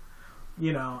kittens,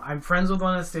 I'm friends with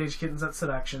one of the stage kittens at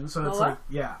seduction, so it's like,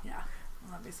 yeah. I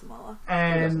love me some Lola.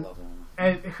 And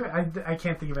I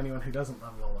can't think of anyone who doesn't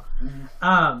love Lola.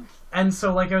 Mm-hmm. And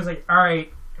so, like, I was like, all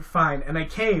right, fine. And I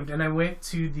caved, and I went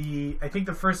to I think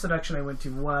the first seduction I went to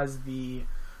was the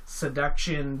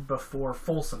seduction before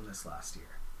Folsom this last year.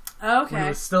 Okay. When it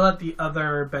was still at the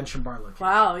other Bench and Bar location.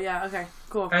 Wow, yeah, okay,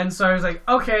 cool. And so I was like,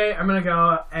 okay, I'm gonna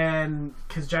go, and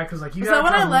because Jack was like, you gotta come.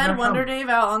 Is that when I led Wonder come. Dave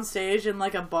out on stage in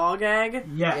like a ball gag?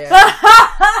 Yes.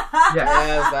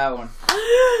 Yeah, it was that one.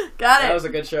 Got it. That was a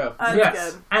good show.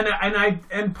 Yes. Good.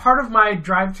 And part of my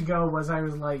drive to go was I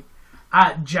was like,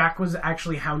 Jack was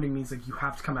actually hounding me. He's like, you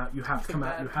have to come out, you have to come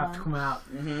out, you have to come out.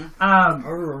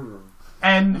 Mm-hmm.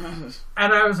 And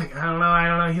I was like, I don't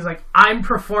know. He's like, I'm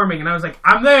performing. And I was like,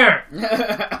 I'm there.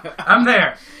 I'm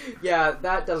there. Yeah,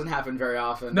 that doesn't happen very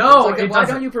often. No, it's like, why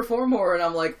don't you perform more? And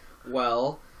I'm like,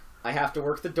 well, I have to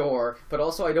work the door, but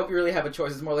also I don't really have a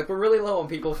choice. It's more like, we're really low on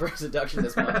people for seduction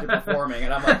this month. You're performing.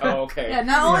 And I'm like, oh, okay. Yeah,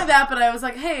 not only that, but I was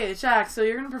like, hey, Jack, so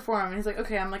you're going to perform. And he's like,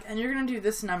 okay. I'm like, and you're going to do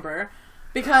this number.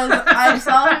 Because I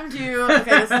saw him do...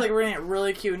 Okay, this is like, we're going to get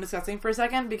really cute and disgusting for a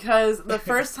second. Because the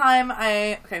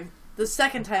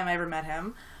second time I ever met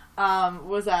him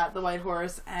was at the White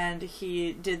Horse, and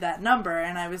he did that number,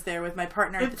 and I was there with my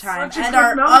partner at the time, and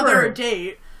our other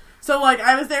date. So, like,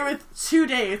 I was there with 2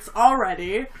 dates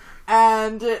already,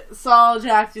 and saw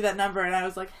Jack do that number, and I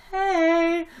was like,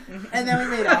 hey, and then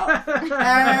we made out.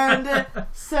 And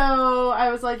so I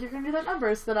was like, you're going to do that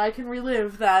number so that I can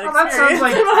relive that experience.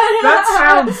 That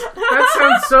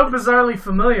sounds so bizarrely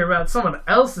familiar about someone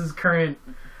else's current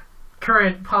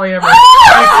polyamorous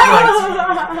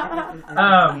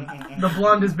the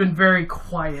blonde has been very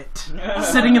quiet,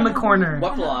 sitting in the corner.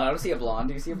 What blonde? I don't see a blonde.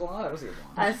 Do you see a blonde? I don't see a blonde.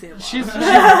 I see a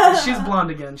blonde. She's blonde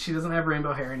again. She doesn't have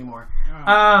rainbow hair anymore.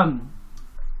 Yeah,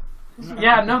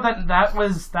 no, that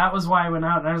was why I went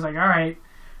out, and I was like, all right.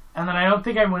 And then I don't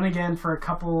think I went again for a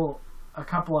couple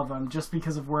of them, just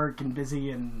because of work and busy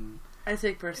and. I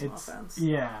take personal offense.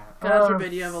 Yeah. God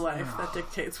forbid you have a life that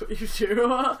dictates what you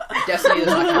do. Destiny is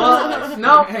not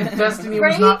no, Destiny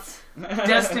was not.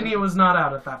 Destiny was not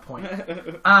out at that point.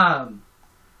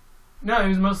 No, it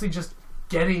was mostly just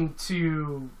getting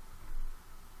to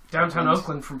downtown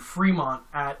Oakland from Fremont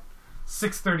at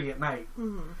 6:30 at night.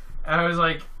 Mm-hmm. And I was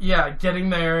like, yeah, getting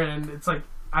there, and it's like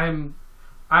I'm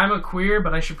a queer,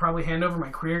 but I should probably hand over my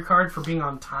queer card for being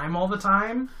on time all the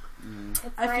time.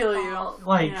 I feel you.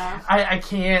 Like, yeah. I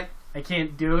can't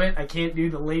do it. I can't do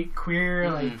the late queer.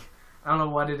 Mm-hmm. Like, I don't know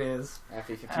what it is.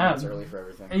 After 15 minutes early for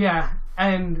everything. Yeah,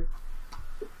 and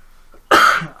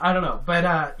I don't know,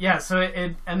 but yeah. So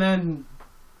it and then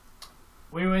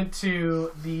we went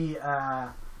to the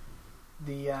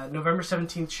November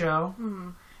 17th show,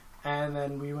 and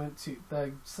then we went to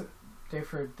the day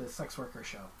for the sex worker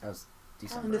show. That was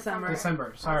December.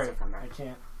 Sorry, I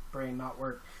can't. Brain not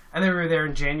work. And then we were there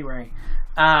in January.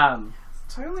 So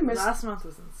I only missed. Last month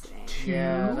was insane.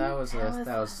 Yeah, that was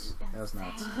nuts.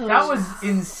 That was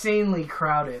insanely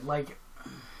crowded. Like,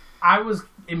 I was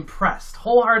impressed,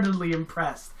 wholeheartedly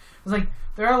impressed. I was like,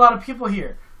 there are a lot of people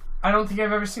here. I don't think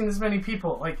I've ever seen this many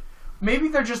people. Like, maybe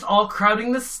they're just all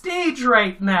crowding the stage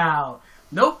right now.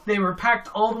 Nope, they were packed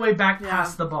all the way back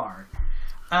past the bar.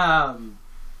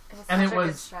 And it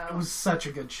was such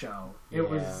a good show. It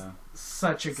was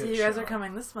such a good show. So you guys are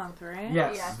coming this month, right?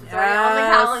 Yes. It's already on the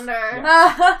calendar.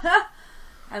 Yes.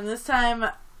 And this time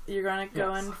you're going to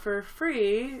go in for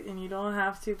free, and you don't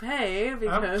have to pay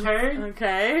because...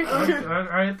 Okay. All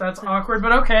right, that's awkward,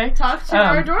 but okay. Talk to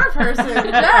our door person,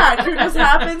 Jack, who just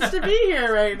happens to be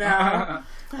here right now.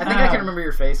 I think I can remember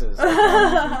your faces.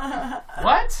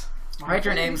 What? Write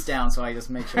your names down so I just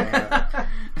make sure I have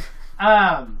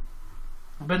it.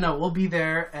 But no, we'll be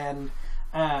there, and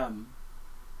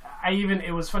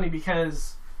it was funny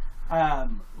because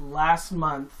last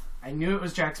month I knew it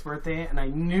was Jack's birthday, and I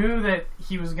knew that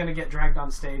he was going to get dragged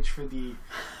on stage for the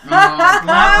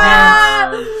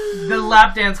lap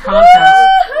dance contest,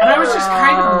 and I was just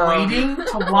kind of waiting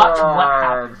to watch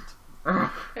what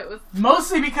happened.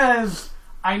 Mostly because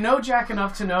I know Jack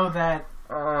enough to know that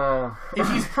if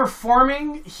he's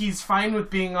performing, he's fine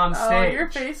with being on stage. Oh, your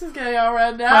face is getting all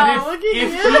red now. But Look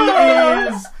if at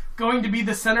you. he is going to be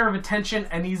the center of attention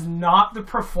and he's not the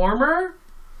performer,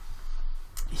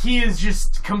 he is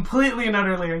just completely and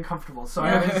utterly uncomfortable. So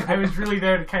I was really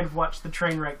there to kind of watch the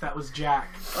train wreck that was Jack.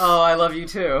 Oh, I love you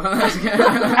too.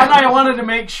 And I wanted to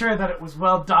make sure that it was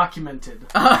well documented.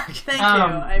 Thank you.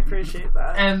 I appreciate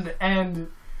that.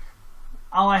 And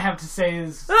all I have to say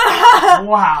is,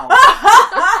 wow.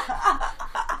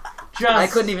 I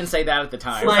couldn't even say that at the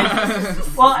time.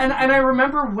 And I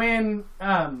remember when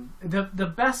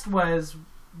the best was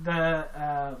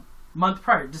the month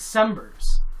prior,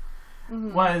 December's.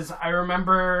 Was I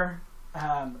remember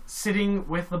sitting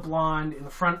with the blonde in the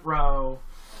front row,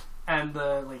 and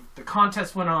the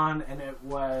contest went on, and it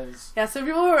was so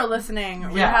people who are listening,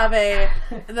 we have we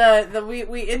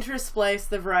intersplice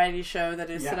the variety show that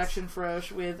is Seduction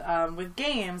Feroce with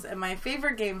games, and my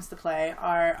favorite games to play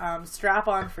are strap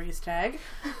on freeze tag,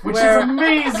 which is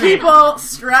amazing. People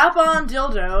strap on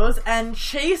dildos and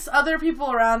chase other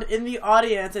people around in the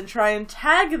audience and try and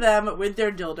tag them with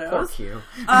their dildos. Fuck you.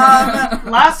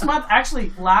 Last month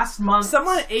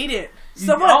someone ate it.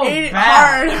 Someone ate it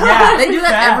hard. Yeah, they do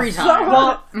that every time.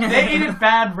 Well, they ate it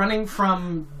bad running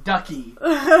from Ducky.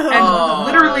 And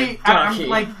literally, Ducky.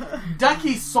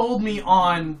 Ducky sold me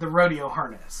on the rodeo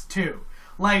harness, too.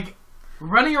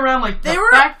 Running around they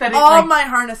were all my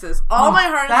harnesses. All my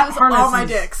harnesses, all my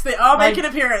dicks. They all make an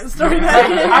appearance during that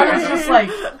game. I was just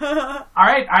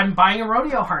alright, I'm buying a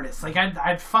rodeo harness.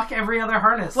 I'd fuck every other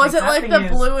harness. Was it the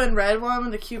blue and red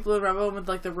one, the cute blue and red one with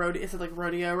the rodeo? Is it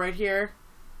rodeo right here?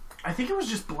 I think it was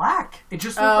just black. It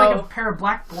just looked like a pair of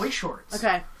black boy shorts.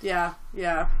 Okay, yeah.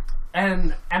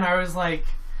 And I was I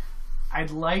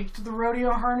liked the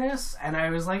rodeo harness, and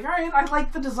I was alright, I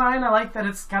like the design. I like that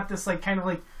it's got this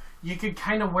you could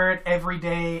kind of wear it every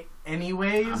day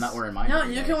anyways. I'm not wearing mine. No,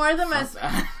 you can wear them as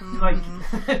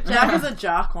Jack is a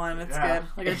jock one. It's good,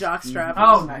 a jock strap.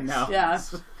 Oh, nice. No. Yeah.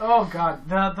 Oh god,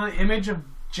 the image of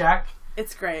Jack.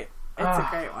 It's great. It's a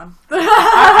great one.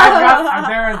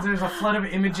 There's a flood of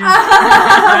images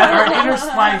that are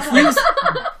interspliced.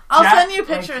 I'll send you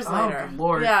pictures later. Oh,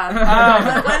 Lord.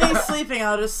 Yeah. When he's sleeping,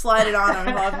 I'll just slide it on him.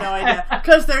 He'll have no idea.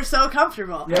 Because they're so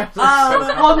comfortable. Yeah.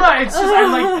 Well, no, it's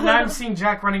just, now I'm seeing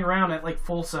Jack running around at,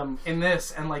 Folsom in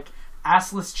this, and,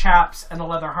 assless chaps and a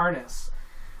leather harness.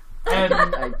 And,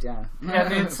 and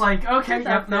it's okay,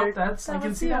 I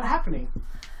can see that happening.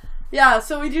 Yeah,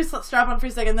 so we do strap on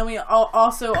freeze tag, and then we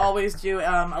also always do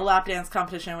a lap dance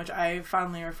competition, which I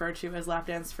fondly refer to as lap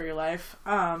dance for your life.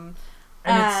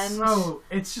 It's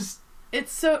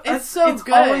so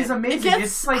good. Always amazing. It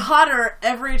gets hotter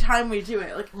every time we do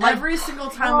it. Every single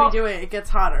time we do it, it gets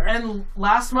hotter. And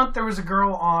last month there was a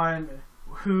girl on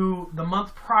who the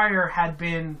month prior had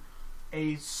been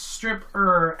a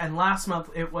stripper, and last month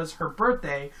it was her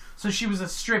birthday, so she was a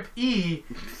strip-E.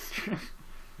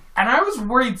 And I was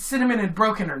worried Cinnamon had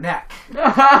broken her neck.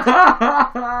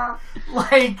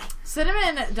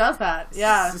 Cinnamon does that,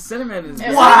 yeah. Cinnamon is...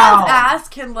 Cinnamon's ass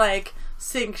can,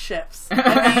 sink ships.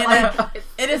 I mean,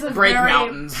 it is a break very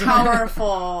mountains.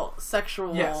 Powerful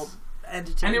sexual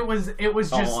entity. And it was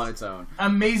just all on its own.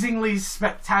 Amazingly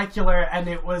spectacular, and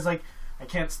it was I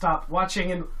can't stop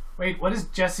watching, and wait, what is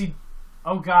Jesse?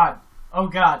 Oh God.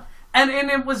 And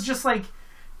it was just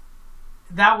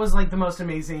that was the most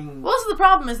amazing. Well, this is the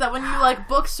problem, is that when you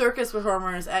book circus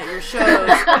performers at your shows,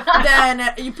 then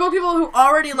you book people who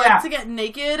already like to get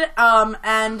naked,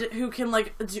 and who can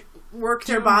work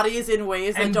their bodies in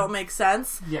ways that don't make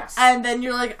sense. Yes. And then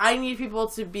you're I need people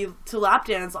to lap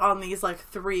dance on these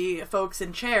 3 folks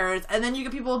in chairs, and then you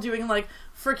get people doing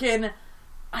freaking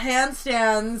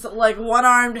handstands, like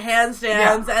one-armed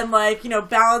handstands, and like, you know,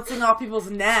 balancing off people's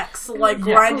necks, like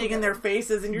grinding in their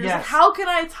faces, and you're just like, how can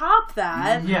I top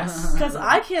that? Yes. Because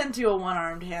I can't do a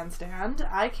one-armed handstand.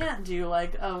 I can't do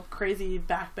like a crazy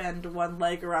backbend one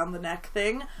leg around the neck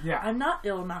thing. Yeah. I'm not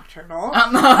ill nocturnal.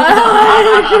 I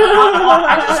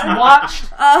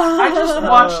just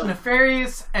watched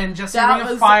Nefarious and Jesse Ring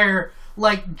of Fire,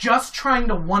 like, just trying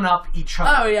to one-up each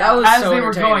other. Oh, yeah. That was as so they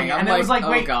were going. And it was like,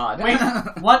 wait,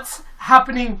 what's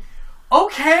happening?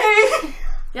 Okay!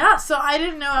 Yeah, so I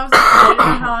didn't know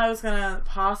how I was gonna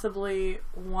possibly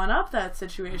one-up that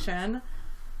situation.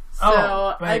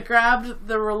 So I grabbed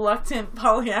the reluctant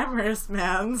polyamorous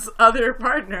man's other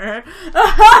partner.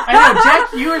 I know,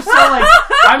 Jack, you were so like,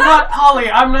 I'm not poly.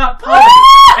 And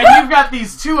you've got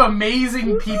these two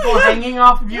amazing people hanging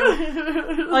off of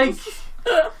you. Like,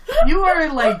 you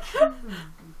are like,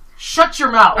 shut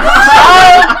your mouth.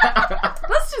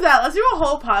 Let's do that. Let's do a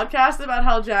whole podcast about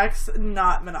how Jack's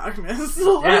not monogamous.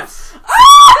 Yes.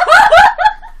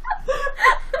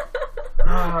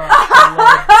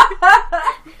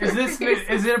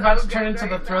 Is it about to turn into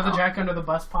the Throw the Jack Under the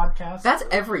Bus podcast? That's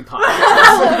every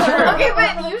podcast. Okay,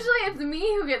 but usually it's me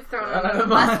who gets thrown under the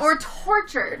bus or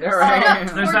tortured. Right.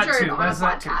 There's that too. On There's a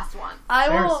that too. podcast once. I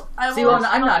will. See, well,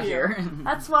 I'm not here.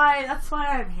 That's why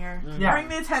I'm here. Yeah. Bring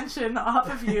the attention off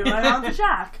of you and onto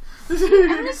Jack.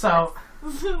 So,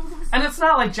 and it's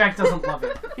not like Jack doesn't love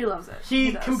it. He loves it.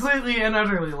 He does. completely and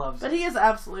utterly loves it. But he is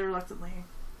absolutely reluctantly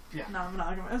Yeah.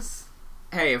 non-monogamous.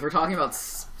 Hey, if we're talking about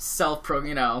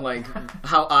you know, like,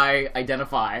 how I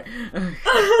identify,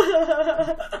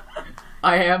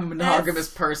 I am a monogamous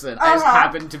person. I just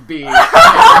happen to be in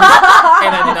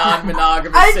a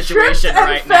non-monogamous situation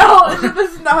right now. I fell into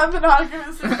this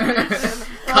non-monogamous situation.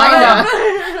 Kinda.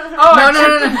 Oh,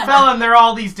 no. Fell and there are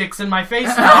all these dicks in my face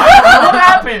now. I don't know what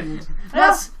happened.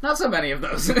 Not so many of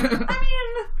those. I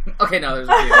mean... Okay, no, there's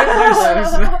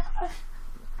a few.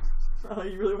 Oh,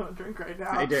 you really want to drink right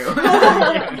now? I do.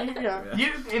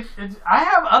 I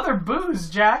have other booze,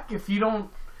 Jack. If you need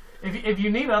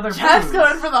other booze. Jack's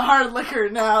going for the hard liquor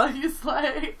now. He's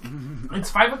like...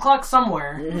 It's 5:00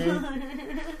 somewhere.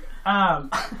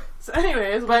 So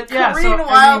anyways, but yeah, careen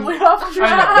wildly off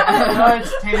track. No,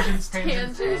 it's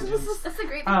tangents. That's the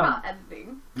great thing about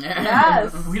editing.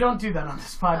 Yes. We don't do that on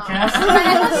this podcast.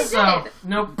 So,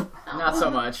 nope. Not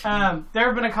so much. There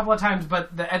have been a couple of times,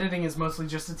 but the editing is mostly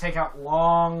just to take out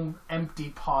long, empty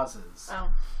pauses.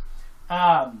 Oh.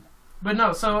 But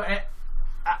no, so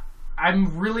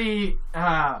I'm really...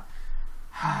 I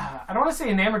don't want to say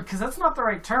enamored, because that's not the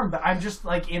right term, but I'm just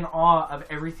like in awe of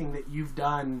everything that you've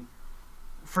done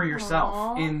for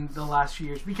yourself in the last few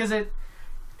years, because I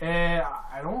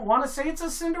don't want to say it's a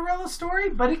Cinderella story,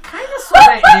 but it kind of sort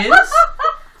of is.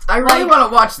 I really want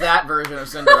to watch that version of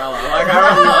Cinderella. Like,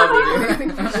 I would love to do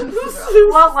that.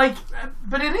 Well, like,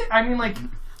 but it is, I mean, like,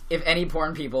 if any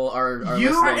porn people are you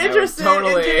listening, are interested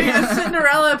totally... in doing a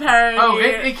Cinderella parody. Oh,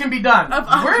 it can be done.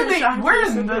 We're in the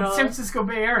Cinderella. San Francisco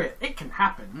Bay Area. It can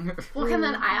happen. Well, can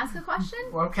then I ask a question?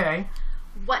 Okay.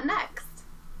 What next?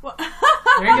 There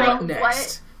you go.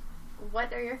 Next.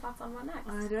 What are your thoughts on what next?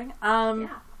 What am I doing?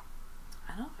 Yeah.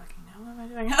 I don't fucking know. What am I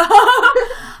doing?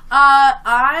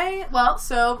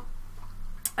 So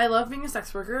I love being a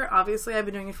sex worker. Obviously, I've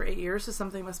been doing it for 8 years, so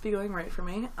something must be going right for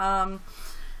me.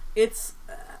 It's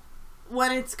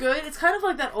when it's good. It's kind of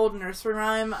like that old nursery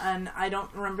rhyme, and I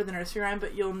don't remember the nursery rhyme,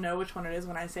 but you'll know which one it is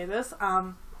when I say this.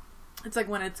 It's like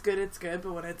when it's good,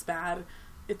 but when it's bad,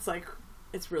 it's like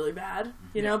it's really bad,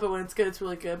 you know. But when it's good, it's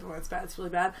really good. But when it's bad, it's really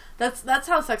bad. That's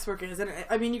how sex work is. And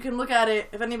I mean, you can look at it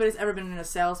if anybody's ever been in a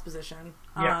sales position.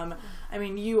 I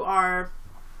mean, you are.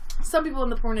 Some people in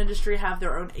the porn industry have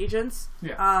their own agents.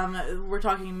 Yeah. We're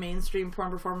talking mainstream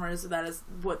porn performers. That is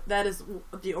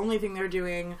the only thing they're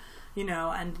doing, you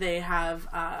know, and they have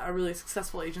a really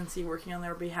successful agency working on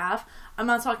their behalf. I'm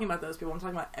not talking about those people. I'm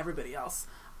talking about everybody else.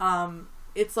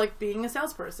 It's like being a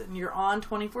salesperson. You're on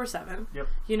 24/7. Yep.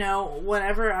 You know,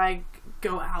 whenever I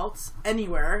go out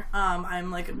anywhere, I'm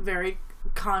like very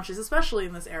conscious, especially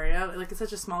in this area. Like, it's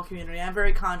such a small community. I'm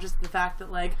very conscious of the fact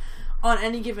that, like, on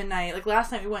any given night, like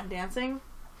last night we went dancing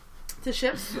to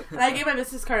Ships, and I gave my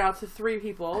business card out to 3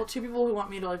 people. 2 people who want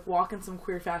me to like walk in some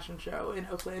queer fashion show in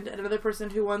Oakland, and another person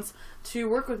who wants to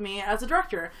work with me as a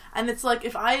director. And it's like,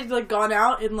 if I had like gone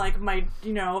out in like my,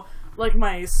 you know, like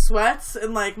my sweats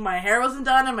and like my hair wasn't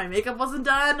done and my makeup wasn't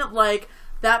done, like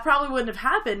that probably wouldn't have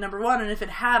happened, number one, and if it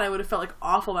had, I would have felt like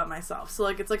awful about myself. So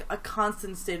like, it's like a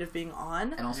constant state of being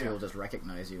on. And also, you'll just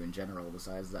recognize you in general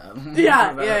besides that.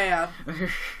 Yeah.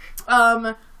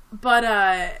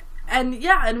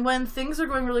 and when things are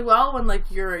going really well, when like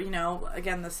you're, you know,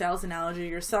 again, the sales analogy,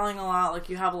 you're selling a lot, like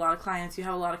you have a lot of clients, you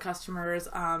have a lot of customers,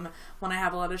 when I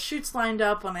have a lot of shoots lined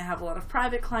up, when I have a lot of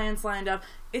private clients lined up,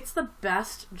 it's the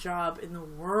best job in the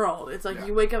world. It's like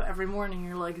you wake up every morning,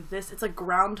 you're like, it's like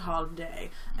Groundhog Day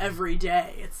every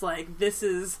day. It's like, this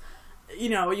is, you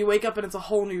know, you wake up and it's a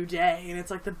whole new day, and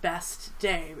it's like the best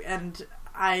day, and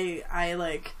I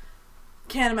like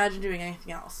can't imagine doing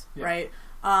anything else, right?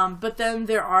 But then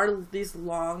there are these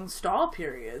long stall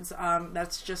periods.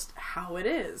 That's just how it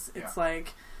is. It's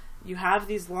like you have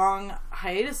these long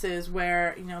hiatuses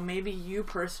where, you know, maybe you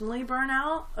personally burn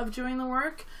out of doing the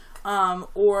work,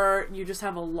 or you just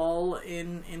have a lull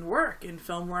in work, in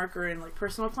film work, or in like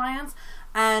personal clients,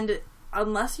 and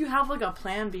unless you have like a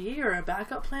plan B or a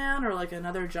backup plan or like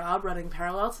another job running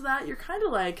parallel to that, you're kind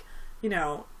of like, you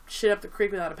know, shit up the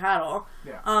creek without a paddle.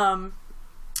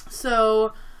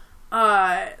 So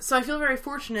I feel very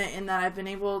fortunate in that I've been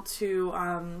able to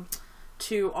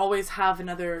always have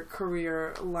another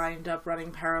career lined up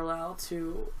running parallel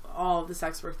to all of the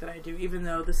sex work that I do, even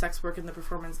though the sex work and the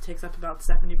performance takes up about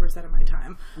 70% of my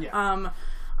time.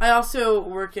 I also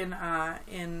work in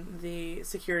the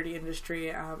security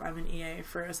industry. I'm an EA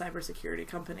for a cybersecurity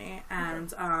company,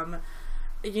 and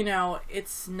you know,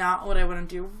 it's not what I want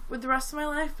to do with the rest of my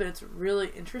life, but it's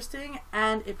really interesting,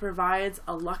 and it provides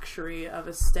a luxury of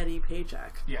a steady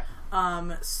paycheck.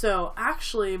 So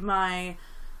actually my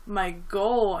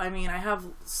goal, I mean, I have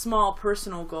small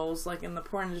personal goals, like in the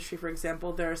porn industry, for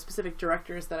example, there are specific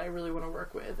directors that I really want to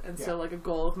work with, and so like a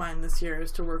goal of mine this year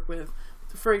is to work with,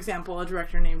 for example, a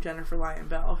director named Jennifer Lyon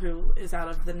Bell, who is out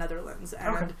of the Netherlands,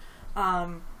 and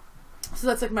so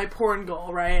that's like my porn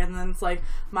goal, right? And then it's like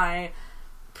my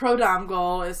pro-dom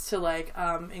goal is to like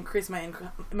increase my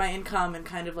income and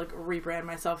kind of like rebrand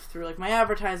myself through like my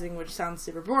advertising, which sounds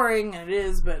super boring, and it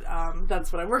is, but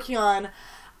that's what I'm working on.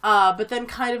 But then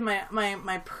kind of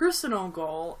my personal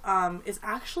goal is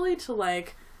actually to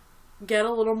like get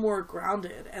a little more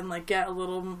grounded and like get a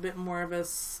little bit more of a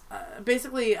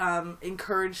basically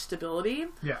encourage stability,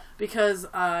 because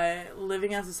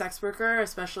living as a sex worker,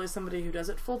 especially somebody who does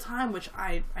it full time, which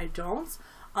I don't,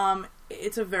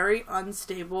 it's a very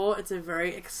unstable, it's a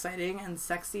very exciting and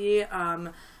sexy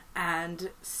and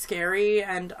scary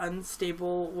and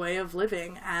unstable way of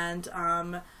living,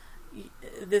 and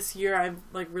this year I'm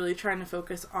like really trying to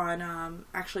focus on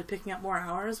actually picking up more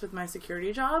hours with my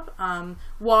security job,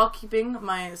 while keeping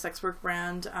my sex work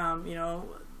brand you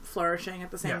know, flourishing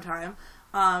at the same time,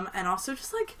 and also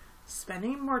just like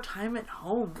spending more time at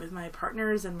home with my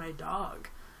partners and my dog.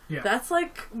 That's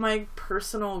like my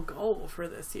personal goal for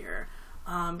this year,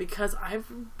 because I've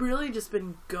really just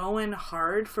been going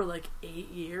hard for like 8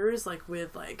 years, like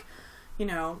with like, you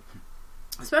know,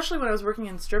 especially when I was working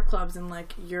in strip clubs, and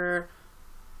like you're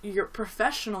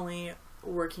professionally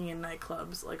working in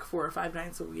nightclubs like 4 or 5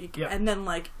 nights a week, and then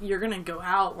like you're gonna go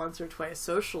out once or twice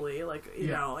socially, like, you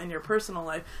know, in your personal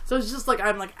life. So it's just like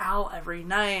I'm like out every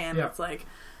night, and it's like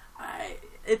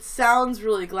it sounds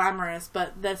really glamorous,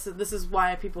 but this is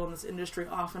why people in this industry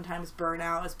oftentimes burn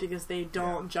out, is because they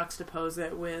don't juxtapose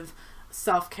it with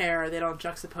self-care. They don't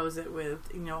juxtapose it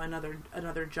with, you know,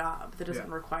 another job that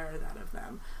doesn't require that of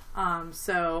them.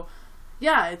 So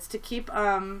yeah, it's to keep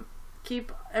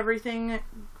everything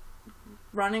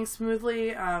running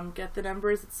smoothly, get the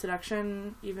numbers at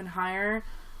Seduction even higher,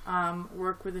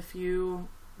 work with a few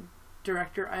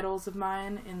director idols of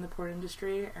mine in the porn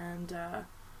industry, and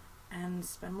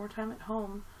spend more time at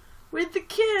home with the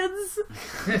kids.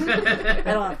 I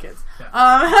don't have kids.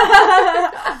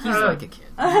 He's like a kid.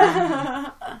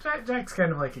 Jack's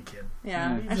kind of like a kid.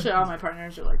 Actually, all my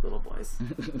partners are like little boys.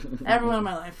 Everyone in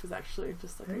my life is actually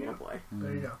just like a little boy.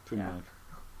 There you go. Pretty much.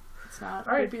 It's not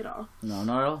creepy at all. No,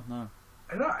 not at all. No.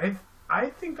 I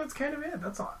think that's kind of it.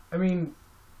 That's all. I mean,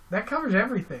 that covers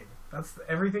everything. That's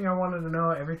everything I wanted to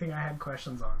know, everything I had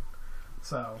questions on.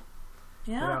 So,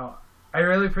 you know, I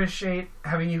really appreciate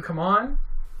having you come on.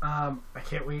 I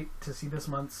can't wait to see this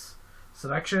month's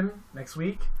Seduction next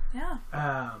week. Can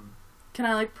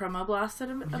I like promo blast it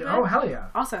a bit? Oh, hell yeah.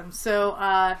 Awesome. So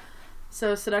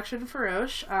Seduction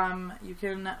Faroche, you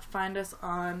can find us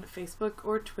on Facebook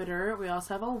or Twitter. We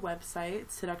also have a website,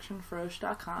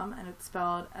 seductionfaroche.com, and it's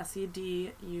spelled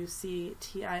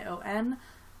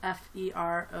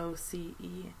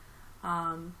SEDUCTIONFEROCE.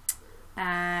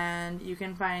 And you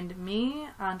can find me,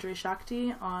 Andre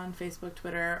Shakti, on Facebook,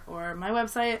 Twitter, or my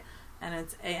website, and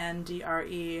it's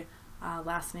ANDRE,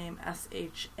 last name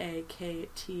SHAKTI.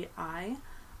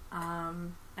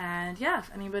 And yeah,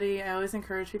 if anybody, I always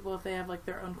encourage people, if they have like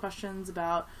their own questions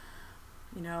about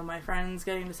you know, my friend's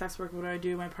getting into sex work, what do I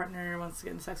do? My partner wants to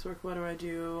get into sex work, what do I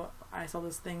do? I saw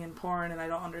this thing in porn and I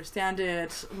don't understand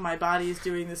it. My body's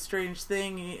doing this strange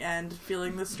thing and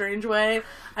feeling this strange way.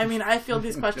 I mean, I feel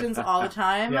these questions all the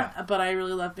time, but I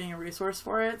really love being a resource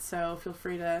for it, so feel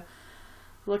free to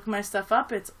look my stuff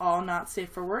up. It's all not safe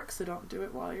for work, so don't do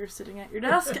it while you're sitting at your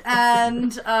desk.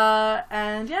 And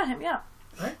yeah, hit me up.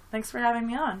 Right. Thanks for having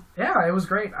me on. Yeah, it was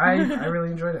great. I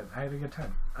really enjoyed it. I had a good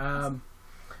time.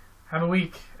 Have a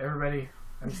week, everybody.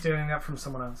 I'm stealing that from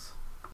someone else.